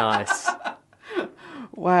 Very nice.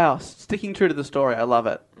 Wow. Sticking true to the story. I love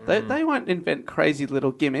it. They won't invent crazy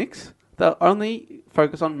little gimmicks. They'll only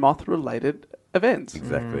focus on moth-related events.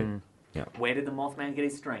 Exactly. Yeah. Where did the Mothman get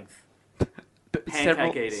his strength?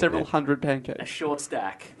 Several hundred pancakes. A short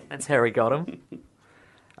stack. That's how he got him.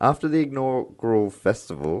 After the inaugural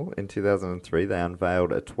festival in 2003, they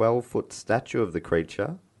unveiled a 12-foot statue of the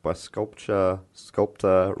creature by sculptor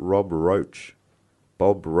Bob Roach,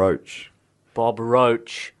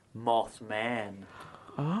 Mothman.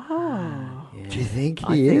 Oh. Yeah. Do you think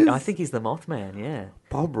he is? I think he's the Mothman, yeah.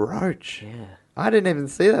 Bob Roach. Yeah. I didn't even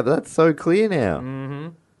see that, but that's so clear now. Mm-hmm.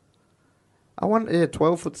 I want a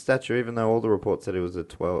 12-foot statue, even though all the reports said it was a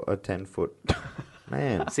 10-foot.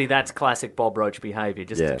 Man. See, that's classic Bob Roach behaviour.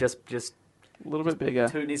 Just A little bit bigger.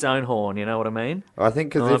 tooting his own horn, you know what I mean? I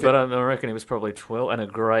think because I reckon he was probably 12 and a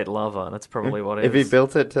great lover. That's probably what it is. If he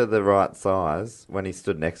built it to the right size, when he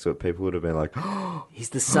stood next to it, people would have been like, he's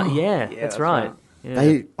the son. Yeah, that's right.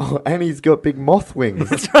 Yeah. And he's got big moth wings.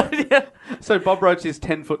 That's right, yeah. So Bob Roach is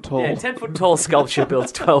 10 foot tall. Yeah, 10 foot tall sculpture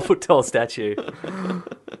builds 12 foot tall statue.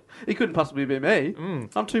 He couldn't possibly be me.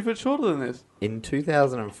 I'm 2 foot shorter than this. In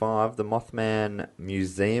 2005, the Mothman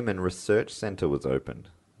Museum and Research Centre was opened.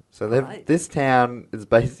 So this town is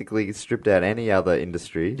basically stripped out any other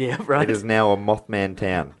industry. Yeah, right. It is now a Mothman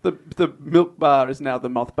town. The milk bar is now the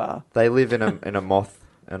moth bar. They live in a moth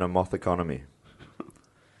economy.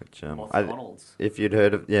 Which, McDonald's. if you'd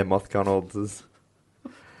heard of McDonald's,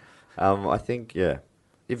 I think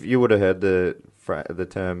if you would have heard the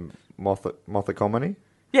term moth economy.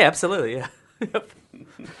 Yeah, absolutely. Yeah. Yep.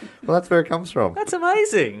 Well, that's where it comes from. That's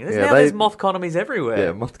amazing. There's moth economies everywhere.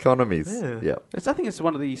 Yeah, moth economies. Yeah. I think it's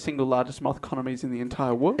one of the single largest moth economies in the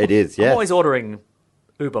entire world. It is, yes. I'm always ordering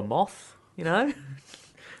Uber Moth,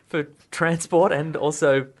 for transport and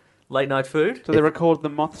also late night food. Do they record the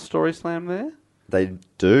Moth Story Slam there? They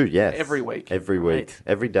do, yes. Every week. Every week. Right.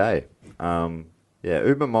 Every day.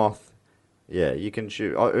 Uber Moth. Yeah, you can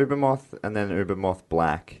shoot Uber Moth and then Uber Moth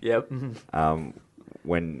Black. Yep.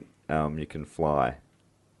 when you can fly.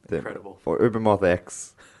 Incredible. For Ubermoth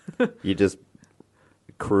X, you just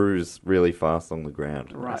cruise really fast on the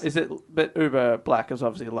ground. Right. Is it? But Uber Black is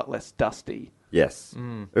obviously a lot less dusty. Yes.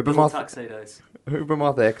 Little Ubermoth, tuxedos.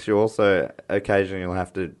 Ubermoth X, you also occasionally will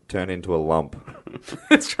have to turn into a lump.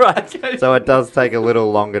 That's right. So it does take a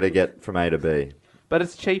little longer to get from A to B. But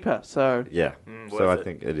it's cheaper, so Yeah. So worth I it.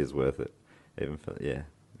 think it is worth it. Even for the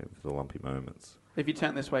lumpy moments. if you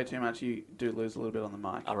turn this way too much, you do lose a little bit on the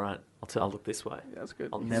mic. All right. I'll look this way. Yeah, that's good.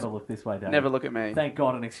 I'll never look this way, Dave. Never look at me. Thank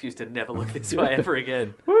God, an excuse to never look this way ever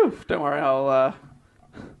again. Woo, don't worry, I'll...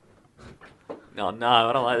 Oh no,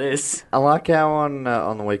 I don't like this. I like how on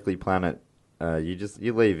the Weekly Planet,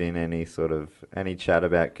 you leave in any chat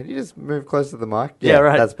about. Can you just move closer to the mic? Yeah,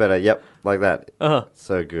 right. That's better. Yep, like that. Uh-huh.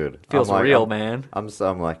 So good. Feels I'm like, real, I'm- man.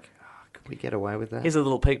 I'm like, could we get away with that? Here's a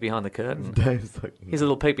little peek behind the curtain. Dave's like, Here's a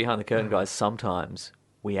little peek behind the curtain, guys. Sometimes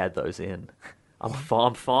we add those in. I'm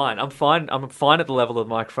fine. I'm fine at the level of the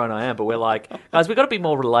microphone I am, but we're like, guys, we've got to be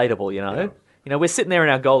more relatable, you know? Yeah. You know, we're sitting there in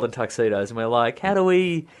our golden tuxedos and we're like, how do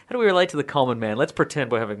we relate to the common man? Let's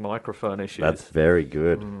pretend we're having microphone issues. That's very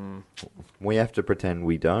good. We have to pretend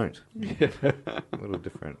we don't. A little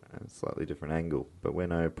different, slightly different angle, but we're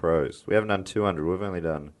no pros. We haven't done 200. We've only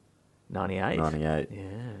done 98. 98.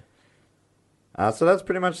 Yeah. So that's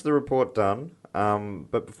pretty much the report done.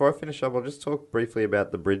 But before I finish up, I'll just talk briefly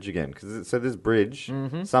about the bridge again. So this bridge,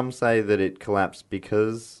 some say that it collapsed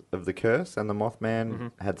because of the curse and the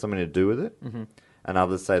Mothman had something to do with it. And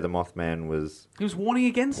others say the Mothman was He was warning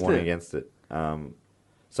against warning it. against it.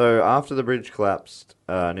 So after the bridge collapsed,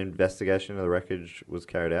 an investigation of the wreckage was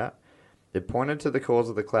carried out. It pointed to the cause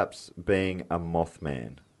of the collapse being a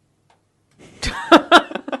Mothman.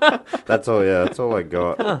 That's all. Yeah, that's all I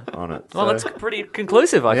got on it. Well, So- that's pretty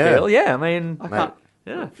conclusive, I Yeah. feel. Yeah, I mean... I can't...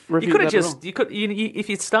 Yeah, Review you could have that at just all. if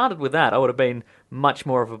you started with that, I would have been much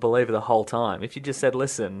more of a believer the whole time. If you just said,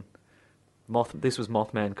 "Listen, this was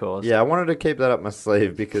Mothman caused." Yeah, I wanted to keep that up my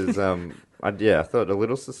sleeve because I thought a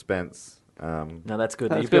little suspense. No, that's good.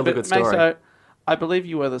 That's You build a but good story. Meso, I believe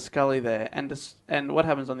you were the Scully there, and what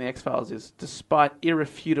happens on the X-Files is, despite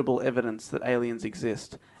irrefutable evidence that aliens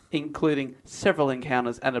exist, including several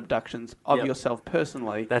encounters and abductions of Yep. yourself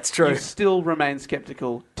personally, That's true. you still remain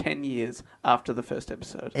skeptical 10 years after the first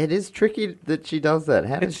episode. It is tricky that she does that.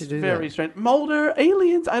 How does It's she do very that? strange. Mulder,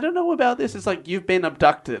 aliens, I don't know about this. It's like, you've been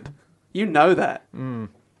abducted. You know that.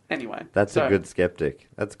 Anyway. That's so, a good skeptic.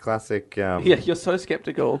 That's classic. Yeah, you're so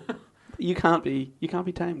skeptical. You can't be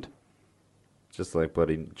tamed. Just like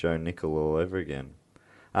bloody Joe Nickel all over again.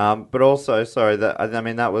 But also, sorry,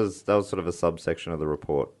 that was sort of a subsection of the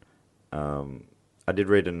report. I did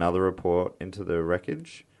read another report into the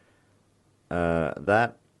wreckage.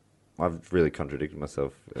 That I've really contradicted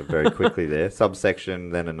myself very quickly there.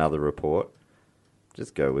 Subsection, then another report.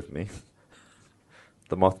 Just go with me.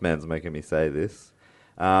 The Mothman's making me say this.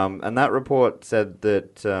 And that report said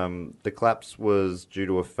that the collapse was due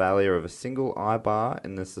to a failure of a single eye bar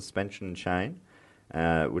in the suspension chain,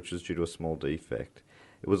 which was due to a small defect.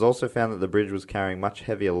 It was also found that the bridge was carrying much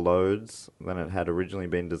heavier loads than it had originally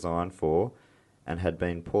been designed for and had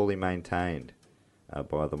been poorly maintained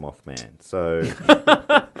by the Mothman. So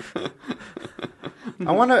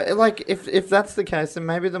I wonder, like, if that's the case, then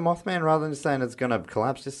maybe the Mothman, rather than saying it's going to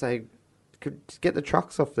collapse, just say, just get the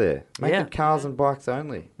trucks off there. Make Yeah. it cars and bikes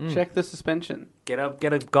only. Check the suspension. Get a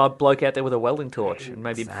guy bloke out there with a welding torch and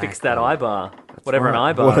maybe fix that Exactly. eye bar. Whatever an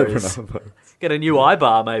eye bar Whatever is. an eye bar is. Get a new eye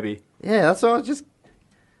bar, maybe. Yeah, that's all.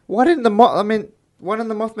 Why didn't the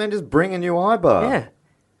Mothman just bring a new eye bar? Yeah.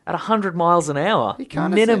 At 100 miles an hour. He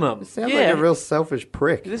kind of minimum. sounds yeah. like a real selfish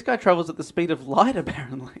prick. This guy travels at the speed of light,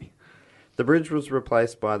 apparently. The bridge was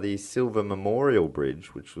replaced by the Silver Memorial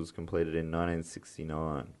Bridge, which was completed in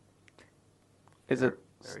 1969. Is it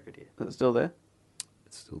Very good, yeah. is it still there?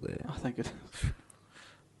 It's still there. I think it.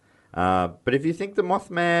 But if you think the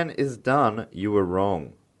Mothman is done, you were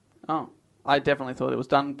wrong. Oh, I definitely thought it was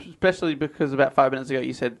done, especially because about 5 minutes ago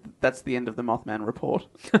you said that's the end of the Mothman report.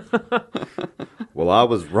 Well, I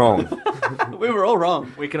was wrong. We were all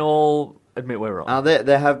wrong. We can all admit we're wrong.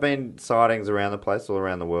 There have been sightings around the place, all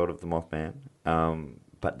around the world, of the Mothman.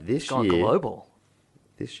 But It's gone global.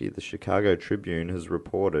 This year, the Chicago Tribune has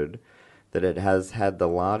reported that it has had the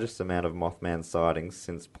largest amount of Mothman sightings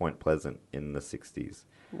since Point Pleasant in the 60s.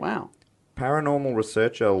 Wow. Paranormal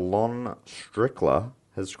researcher Lon Strickler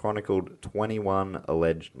has chronicled 21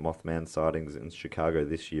 alleged Mothman sightings in Chicago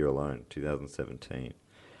this year alone, 2017.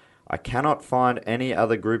 I cannot find any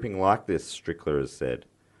other grouping like this, Strickler has said.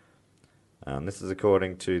 This is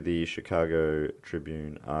according to the Chicago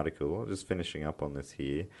Tribune article. Just finishing up on this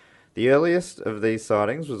here. The earliest of these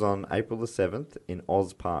sightings was on April the 7th in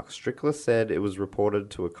Oz Park. Strickler said it was reported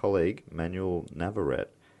to a colleague, Manuel Navarrete,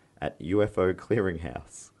 at UFO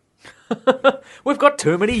Clearinghouse. We've got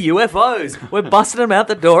too many UFOs. We're busting them out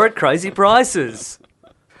the door at crazy prices.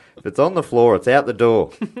 If it's on the floor, it's out the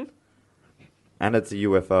door. And it's a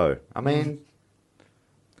UFO. I mean,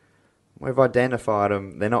 we've identified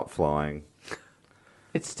them. They're not flying.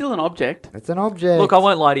 It's still an object. It's an object. Look, I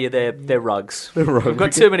won't lie to you. They're rugs. We've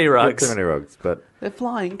got too many rugs. Too many rugs, but They're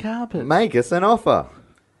flying carpets. make us an offer.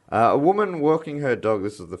 A woman walking her dog.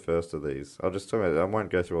 This is the first of these. I'll just talk about it. I won't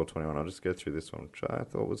go through all 21. I'll just go through this one, which I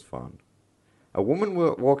thought was fun. A woman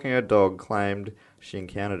walking her dog claimed she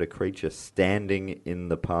encountered a creature standing in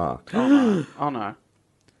the park. Oh no.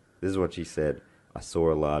 This is what she said. I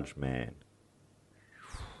saw a large man,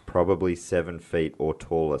 probably 7 feet or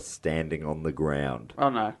taller, standing on the ground. Oh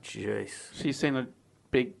no. Jeez. She's seen a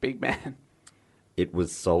big man. It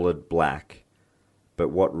was solid black, but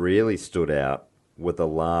what really stood out were the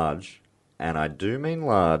large, and I do mean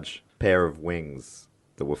large, pair of wings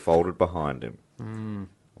that were folded behind him.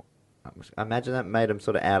 I imagine that made him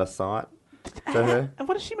sort of out of sight to her. And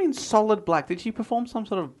what does she mean solid black? Did she perform some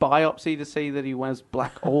sort of biopsy to see that he was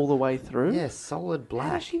black all the way through? Yeah, solid How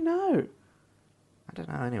black. does she know? I don't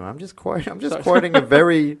know. Anyway, I'm just quoting a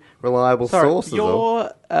very reliable source. is all.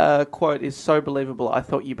 Your quote is so believable. I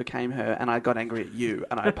thought you became her, and I got angry at you,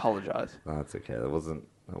 and I apologise. No, that's okay. That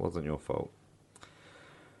wasn't your fault.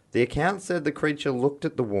 The account said the creature looked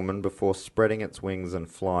at the woman before spreading its wings and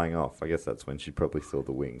flying off. I guess that's when she probably saw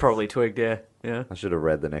the wings. Probably twigged, yeah. I should have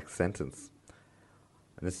read the next sentence.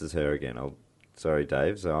 And this is her again. Sorry,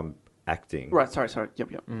 Dave. So I'm acting. Right, sorry.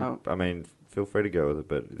 Yep. Oh. I mean, feel free to go with it,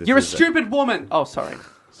 but... You're a stupid woman! Oh, sorry.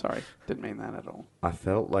 Sorry. Didn't mean that at all. I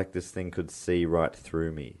felt like this thing could see right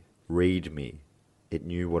through me, read me. It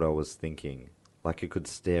knew what I was thinking, like it could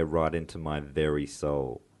stare right into my very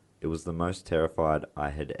soul. It was the most terrified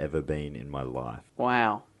I had ever been in my life.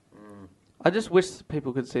 Wow. I just wish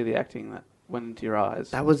people could see the acting that went into your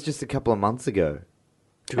eyes. That was just a couple of months ago.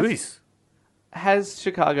 Jeez. Has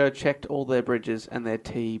Chicago checked all their bridges and their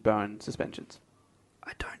T-bone suspensions?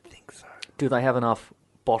 I don't think so. Do they have enough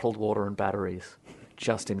bottled water and batteries,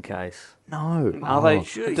 just in case? No. Are they?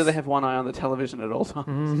 jeez. Do they have one eye on the television at all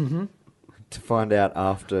times? To find out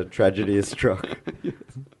after tragedy is struck.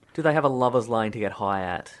 Do they have a lover's lane to get high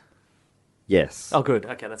at? Yes. Oh, good.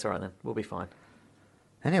 Okay, that's all right then. We'll be fine.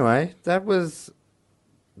 Anyway, that was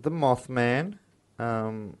the Mothman.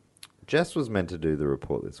 Jess was meant to do the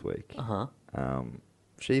report this week. Uh-huh.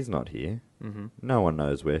 She's not here. Mm-hmm. No one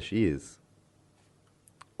knows where she is.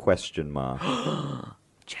 Question mark.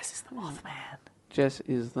 Jess is the Mothman. Jess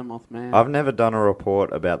is the Mothman. I've never done a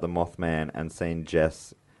report about the Mothman and seen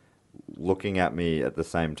Jess looking at me at the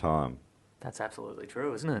same time. That's absolutely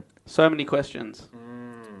true, isn't it? So many questions.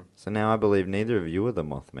 So now I believe neither of you are the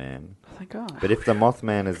Mothman. Oh, thank God. But if the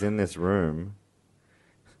Mothman is in this room...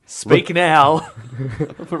 Speak now.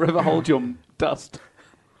 Forever hold your dust.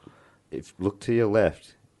 If look to your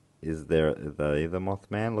left, are they the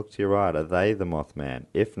Mothman? Look to your right, are they the Mothman?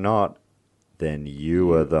 If not, then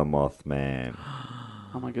you are the Mothman.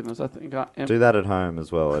 Oh my goodness, I think I am. Do that at home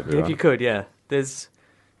as well, everyone. If you could, yeah.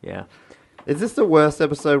 Yeah. Is this the worst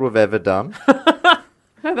episode we've ever done?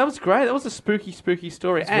 No, that was great. That was a spooky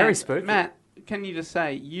story. It's very spooky. Matt, can you just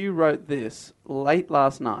say, you wrote this late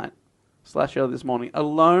last night, / early this morning,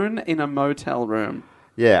 alone in a motel room.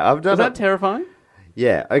 Yeah, I've done Was that terrifying?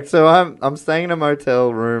 Yeah, so I'm staying in a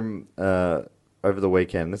motel room over the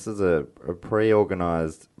weekend. This is a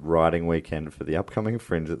pre-organised writing weekend for the upcoming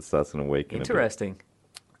Fringe that starts in a week. Interesting.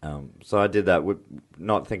 So I did that,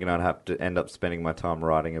 not thinking I'd have to end up spending my time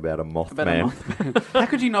writing about a Mothman. How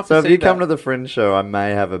could you not So if foresee you come that? to the Fringe show, I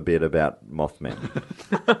may have a bit about Mothman.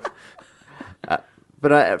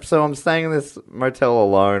 So I'm staying in this motel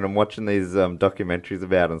alone and watching these documentaries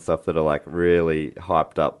about and stuff that are like really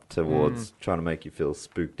hyped up towards trying to make you feel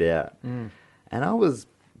spooked out. And I was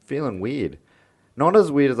feeling weird. Not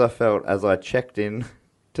as weird as I felt as I checked in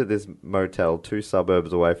to this motel 2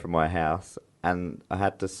 suburbs away from my house, and I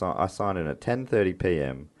had to I signed in at 10:30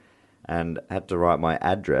 p.m. and had to write my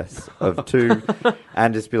address of 2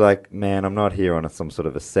 and just be like, man, I'm not here on some sort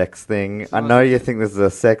of a sex thing. I know you think this is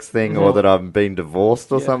a sex thing or that I've been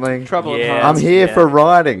divorced or something. Trouble Yeah. at I'm heart. here for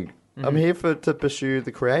writing. I'm here to pursue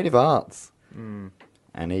the creative arts.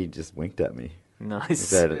 And he just winked at me. He Nice.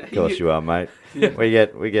 said, of course you are, mate. We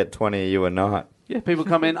get 20 of you a night. Yeah, people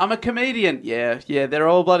come in. I'm a comedian. Yeah, they're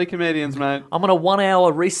all bloody comedians, mate. I'm on a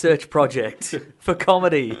 1-hour research project for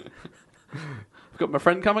comedy. I've got my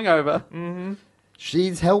friend coming over.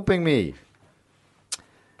 She's helping me.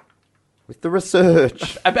 with the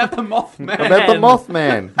research About the Mothman. about the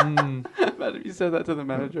Mothman. Imagine if you said that to the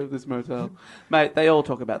manager of this motel. Mate, they all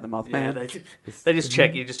talk about the Mothman. They just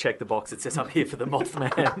check. You just check the box. It says I'm here for the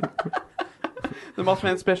Mothman. The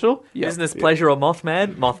Mothman special? Yeah. Business pleasure or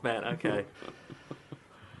Mothman? Mothman. Okay.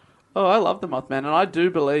 Oh, I love the Mothman, and I do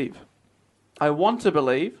believe. I want to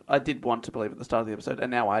believe. I did want to believe at the start of the episode,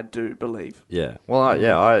 and now I do believe. Yeah. Well,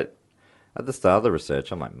 I at the start of the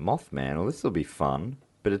research, I'm like, Mothman, well, this will be fun.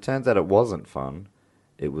 But it turns out it wasn't fun.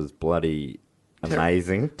 It was bloody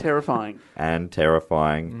amazing. Terrifying. And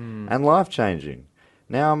terrifying. And life-changing.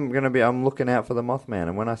 Now I'm looking out for the Mothman,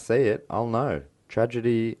 and when I see it, I'll know.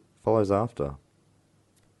 Tragedy follows after.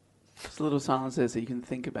 Just a little silence there so you can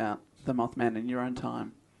think about the Mothman in your own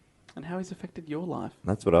time and how he's affected your life.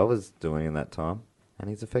 That's what I was doing in that time.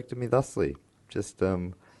 And he's affected me thusly. Just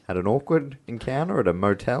had an awkward encounter at a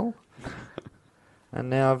motel. And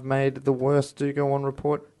now I've made the worst Do Go On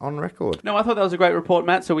report on record. No, I thought that was a great report,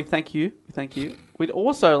 Matt, so we thank you. Thank you. We'd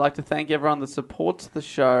also like to thank everyone that supports the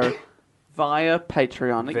show via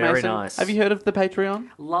Patreon. Nick Very Mason, nice. Have you heard of the Patreon?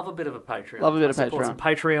 Love a bit of a Patreon. Love a bit of I support Patreon. Some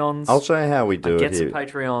Patreons. I'll show you how we do it Get here. some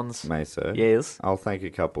Patreons. Meso. Yes. I'll thank a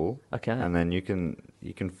couple. Okay. And then you can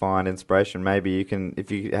find inspiration. Maybe you can,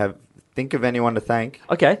 if you think of anyone to thank,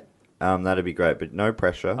 Okay. that'd be great. But no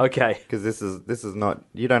pressure. Okay. Because this is not,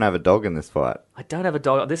 you don't have a dog in this fight. I don't have a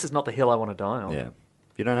dog. This is not the hill I want to die on. Yeah.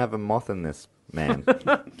 You don't have a moth in this, man.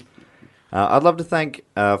 I'd love to thank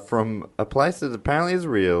from a place that apparently is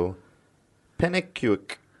real,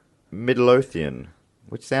 Pennacuik, Midlothian,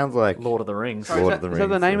 which sounds like Lord of the Rings. Lord of the Is that the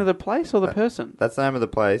Rings, name yeah. of the place or the person? That's the name of the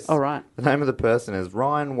place. Oh, right. The name of the person is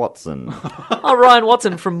Ryan Watson. Oh, Ryan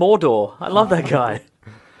Watson from Mordor. I love that guy.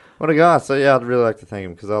 What a guy. So, yeah, I'd really like to thank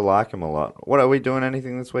him because I like him a lot. What, are we doing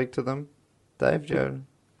anything this week to them? Dave, Joe?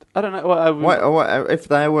 I don't know. Well, If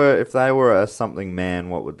they were a something man,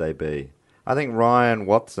 what would they be? I think Ryan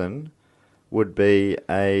Watson would be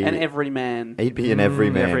an everyman. He'd be an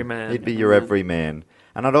everyman. everyman. He'd be your everyman.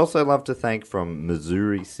 And I'd also love to thank from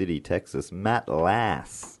Missouri City, Texas, Matt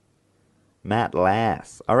Lass. Matt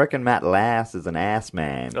Lass. I reckon Matt Lass is an ass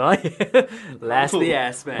man. Oh, yeah. Lass the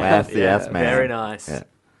ass man. Lass the ass man. Very nice. Yeah.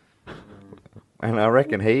 And I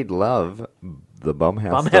reckon he'd love the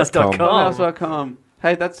bumhouse.com. Bumhouse.com. Bumhouse.com.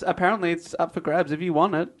 Hey, that's apparently it's up for grabs. If you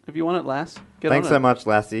want it, Lass, get Thanks on so it. much,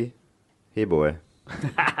 Lassie. Here, boy.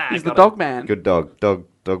 He's the dog man. Good dog. Dog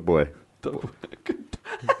boy.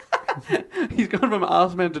 He's gone from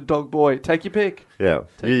ass man to dog boy. Take your pick. Yeah.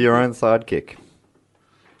 You're your own sidekick.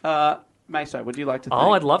 Meso, would you like to thank?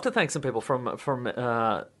 Oh, I'd love to thank some people from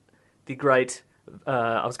the great,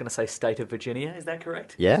 I was going to say state of Virginia. Is that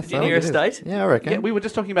correct? Yes. Virginia State? Yeah, I reckon. Yeah, we were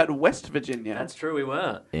just talking about West Virginia. That's true, we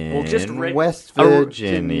were. In just West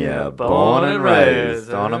Virginia, born and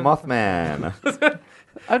raised on a Mothman.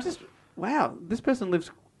 Wow, this person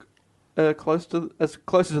lives closer to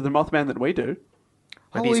the Mothman than we do.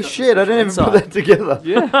 Maybe Holy he's got shit, I didn't even insight. put that together.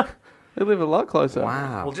 Yeah, they live a lot closer.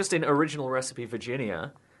 Wow. Well, just in original recipe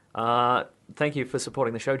Virginia, thank you for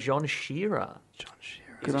supporting the show, John Shearer. He's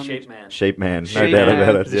Good a on sheep you. man. Sheep man, no Sheep doubt man.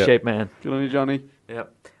 about it. He's a Yeah. sheep man. Good on you, Johnny.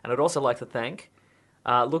 Yep. And I'd also like to thank.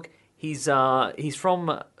 Look, he's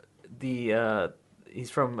from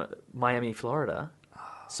Miami, Florida.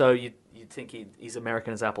 So you'd think he's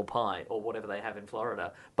American as apple pie or whatever they have in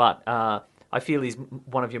Florida. But I feel he's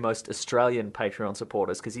one of your most Australian Patreon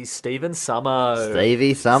supporters because he's Stephen Summo.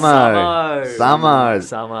 Stevie Summo.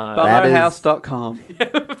 Summo. That is- Bummerhouse.com.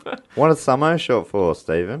 What is Summo short for,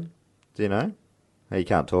 Stephen? Do you know? Oh, you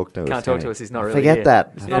can't talk to us. Can't talk can to you? us. He's not really Forget here.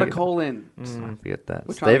 that. It's not a call-in. Forget that.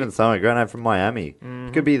 We're trying Stephen Summo, great name from Miami.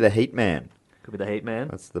 Could be the Heat Man. Could be the Heat Man.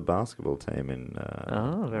 That's the basketball team in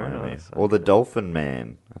very Miami. nice. Or the Dolphin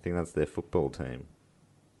Man. I think that's their football team.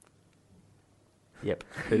 Yep,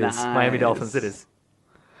 it is. Miami Dolphins, it is.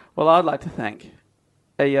 Well, I'd like to thank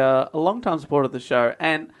a long-time supporter of the show,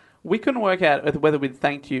 and we couldn't work out whether we'd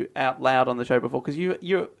thanked you out loud on the show before, because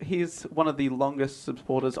he's one of the longest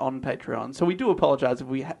supporters on Patreon, so we do apologise if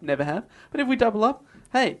we never have, but if we double up,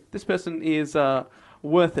 hey, this person is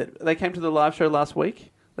worth it. They came to the live show last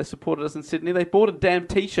week, they supported us in Sydney, they bought a damn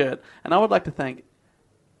t-shirt, and I would like to thank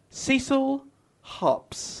Cecil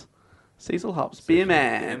Hops. Cecil Hops, beer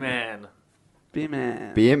man. Man. Beer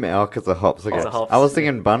man. Beer Man, oh, because of hops. Okay. of hops. I was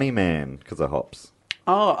thinking Bunny Man because of hops.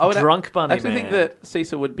 Oh, I would Drunk Bunny actually think Man. that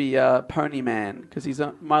Cecil would be Pony Man, because he's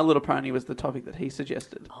My Little Pony was the topic that he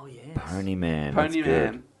suggested. Oh, yes. Pony Man. Pony that's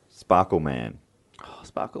good. Man. Sparkle Man. Oh,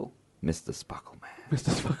 Sparkle. Mr. Sparkle Man.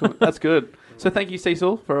 Mr. Sparkle. That's good. So thank you,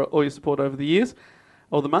 Cecil, for all your support over the years,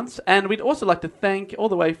 all the months. And we'd also like to thank, all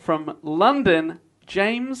the way from London,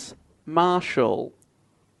 James Marshall.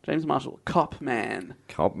 James Marshall, Cop Man.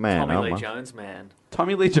 Cop Man. Tommy oh, Lee Jones man.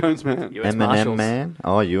 Tommy Lee Jones Man. US Eminem Marshals. Man.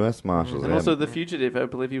 Oh, US Marshals. And yeah. also The Fugitive, I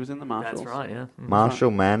believe he was in the Marshals. That's right, yeah. Marshall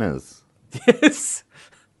Manners. Yes.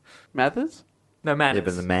 Mathers? No, man. Yeah,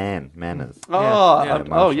 but the Manners. Oh, Yeah.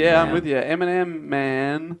 oh yeah, Man. I'm with you. Eminem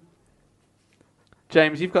Man.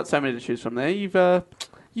 James, you've got so many to choose from there. You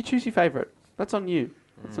choose your favourite. That's on you.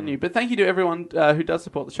 That's on you. But thank you to everyone who does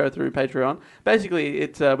support the show through Patreon. Basically,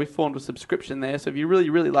 we've formed a subscription there. So if you really,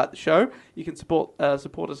 really like the show, you can support us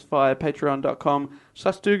via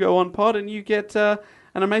patreon.com/dogoonpod, and you get an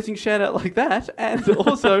amazing shout out like that, and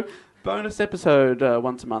also bonus episode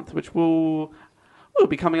once a month, which will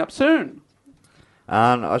be coming up soon.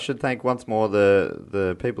 And I should thank once more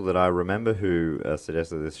the people that I remember who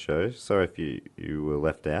suggested this show. Sorry if you were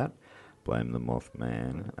left out. Blame the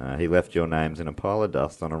Mothman. He left your names in a pile of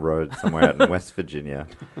dust on a road somewhere out in West Virginia.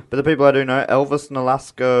 But the people I do know, Elvis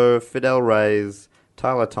Nolasco, Fidel Reyes,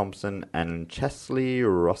 Tyler Thompson, and Chesley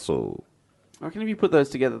Russell. I reckon if you put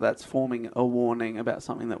those together, that's forming a warning about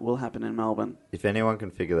something that will happen in Melbourne. If anyone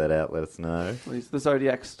can figure that out, let us know. Please, the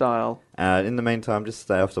Zodiac style, In the meantime, just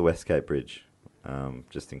stay off the West Cape Bridge,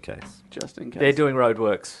 just in case. just in case. They're doing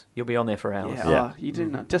roadworks. You'll be on there for hours. Yeah, Yeah. you do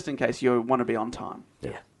know. Just in case you want to be on time.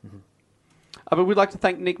 Yeah. But we'd like to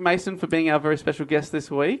thank Nick Mason for being our very special guest this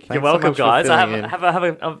week. Thanks You're so welcome, much for guys. I filling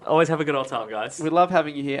in. always have a good old time, guys. We love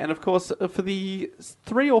having you here. And of course, for the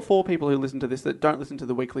 3 or 4 people who listen to this that don't listen to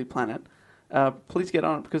the Weekly Planet, please get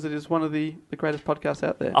on it because it is one of the greatest podcasts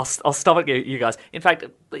out there. I'll stop it, you guys. In fact,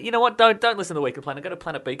 you know what? Don't listen to the Weekly Planet. Go to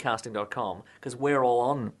planetbcasting.com because we're all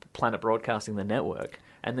on Planet Broadcasting, the network,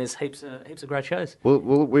 and there's heaps of great shows. Well,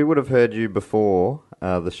 we would have heard you before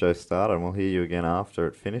the show started, and we'll hear you again after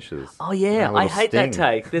it finishes. Oh yeah, A I little hate sting. that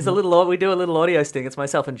take. There's we do a little audio sting. It's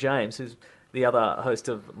myself and James, who's the other host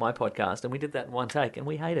of my podcast, and we did that in one take, and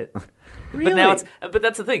we hate it. Really? But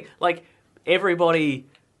that's the thing. Like everybody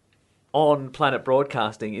on Planet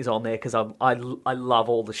Broadcasting is on there because I love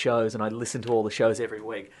all the shows and I listen to all the shows every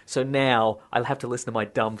week. So now I'll have to listen to my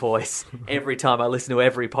dumb voice every time I listen to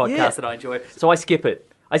every podcast Yeah. that I enjoy. So I skip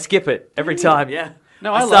it. Every time. Yeah.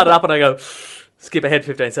 No, I I start it love up and I go skip ahead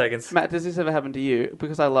 15 seconds. Matt, does this ever happen to you?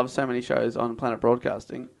 Because I love so many shows on Planet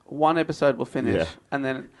Broadcasting. One episode will finish,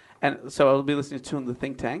 Yeah. and so I'll be listening to in the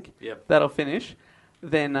Think Tank. Yep. That'll finish.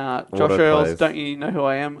 Then Josh Auto Earls, plays. Don't You Know Who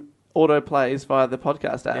I Am? Auto plays via the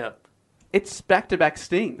podcast app. Yeah. It's back-to-back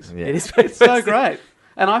stings. Yeah. It is. It's so great.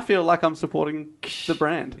 And I feel like I'm supporting the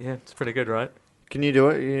brand. Yeah, it's pretty good, right? Can you do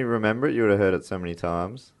it? Can you remember it? You would have heard it so many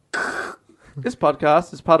times. This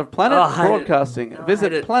podcast is part of Planet Oh, I hate it. Broadcasting. I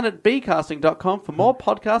Visit hate it. planetbcasting.com for more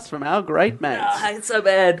podcasts from our great mates. Ah, it's so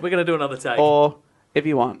bad. We're going to do another take. Or, if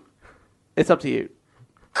you want, it's up to you.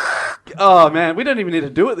 Oh, man, we don't even need to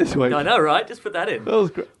do it this week. I know, right? Just put that in. That was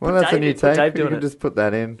great. Well, that's a Dave- new put take. Dave You doing can it. just put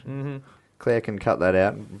that in. Mm-hmm. Claire can cut that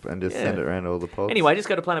out and just Yeah. send it around to all the pods. Anyway, just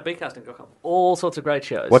go to planetbcasting.com. All sorts of great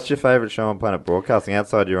shows. What's your favourite show on Planet Broadcasting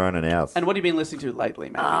outside your own and ours? And what have you been listening to lately,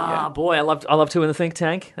 Matthew? Ah, boy, I love Two in the Think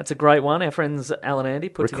Tank. That's a great one. Our friends Alan and Andy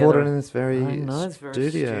put Recorded together. in this very I know, it's very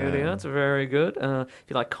studio. It's very good. If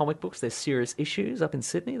you like comic books, there's Serious Issues up in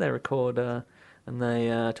Sydney. They record and they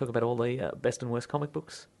talk about all the best and worst comic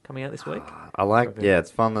books coming out this week. I like, yeah, it's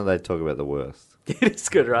fun that they talk about the worst. It is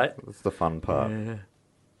good, right? That's the fun part. Yeah.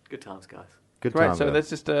 Good times, guys. Good Great, time. so though. that's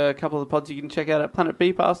just a couple of the pods you can check out at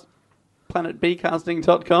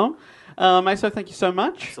planetbcasting.com. Meso, thank you so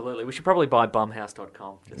much. Absolutely. We should probably buy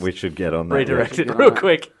bumhouse.com. Just We should get on that. redirect it Get real on that.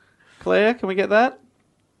 quick. Claire, can we get that?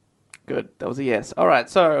 Good, that was a yes. All right,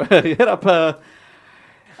 so hit us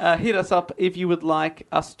up if you would like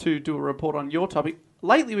us to do a report on your topic.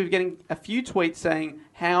 Lately, we've been getting a few tweets saying,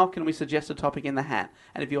 how can we suggest a topic in the hat?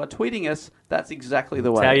 And if you are tweeting us, that's exactly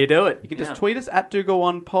the way. That's how you do it. You can just tweet us at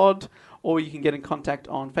DoGoOnPod, or you can get in contact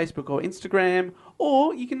on Facebook or Instagram,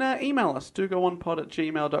 or you can email us,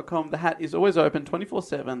 dogoonpod@gmail.com. The hat is always open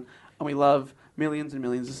 24/7, and we love millions and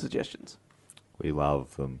millions of suggestions. We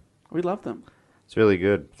love them. We love them. It's really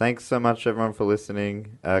good. Thanks so much, everyone, for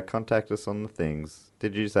listening. Contact us on the things.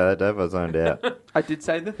 Did you say that, Dave? I zoned out. I did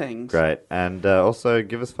say the things. Great. And also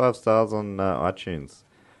give us 5 stars on iTunes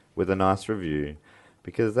with a nice review,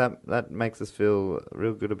 because that makes us feel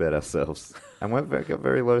real good about ourselves. And we've got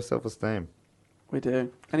very low self-esteem. We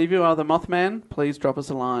do. And if you are the Mothman, please drop us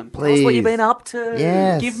a line. Tell us what you've been up to.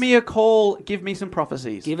 Yes. Give me a call. Give me some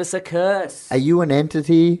prophecies. Give us a curse. Are you an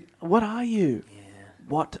entity? What are you?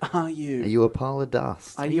 What are you? Are you a pile of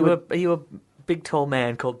dust? Are Are you you a big tall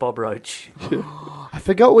man called Bob Roach? I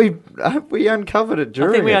forgot we uncovered it during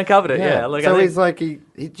I think we it. uncovered it, yeah. Like, so I think- he's like, do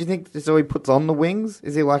you think so he puts on the wings?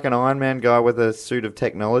 Is he like an Iron Man guy with a suit of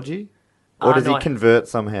technology? Or does no, he convert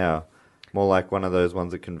somehow? More like one of those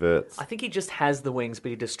ones that converts. I think he just has the wings, but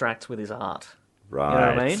he distracts with his art. Right. You know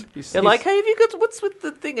what I mean? They're like, hey, have you got what's with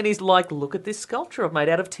the thing? And he's like, look at this sculpture I've made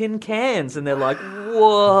out of tin cans. And they're like,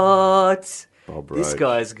 what? Bob This Roach.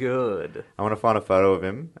 guy's good. I want to find a photo of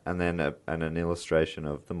him and then an illustration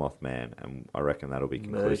of the Mothman, and I reckon that'll be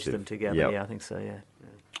conclusive. Merge them together. Yep. Yeah, I think so, yeah.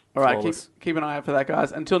 All right, Flawless. keep an eye out for that,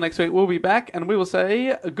 guys. Until next week, we'll be back and we will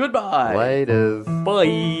say goodbye. Laters.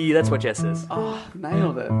 Bye. That's what Jess says. Oh,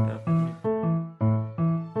 nailed it.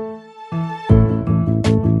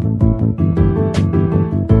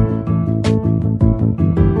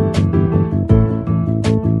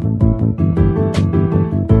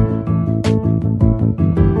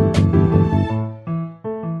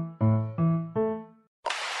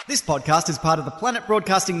 This podcast is part of the Planet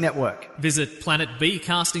Broadcasting Network. Visit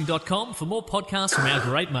planetbcasting.com for more podcasts from our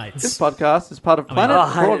great mates. This podcast is part of Planet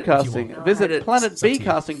I hate it. Broadcasting. If you want. Visit I hate it.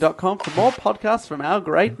 planetbcasting.com for more podcasts from our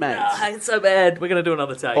great mates. It's so bad. We're going to do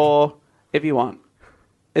another take. Or, if you want,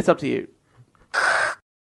 it's up to you.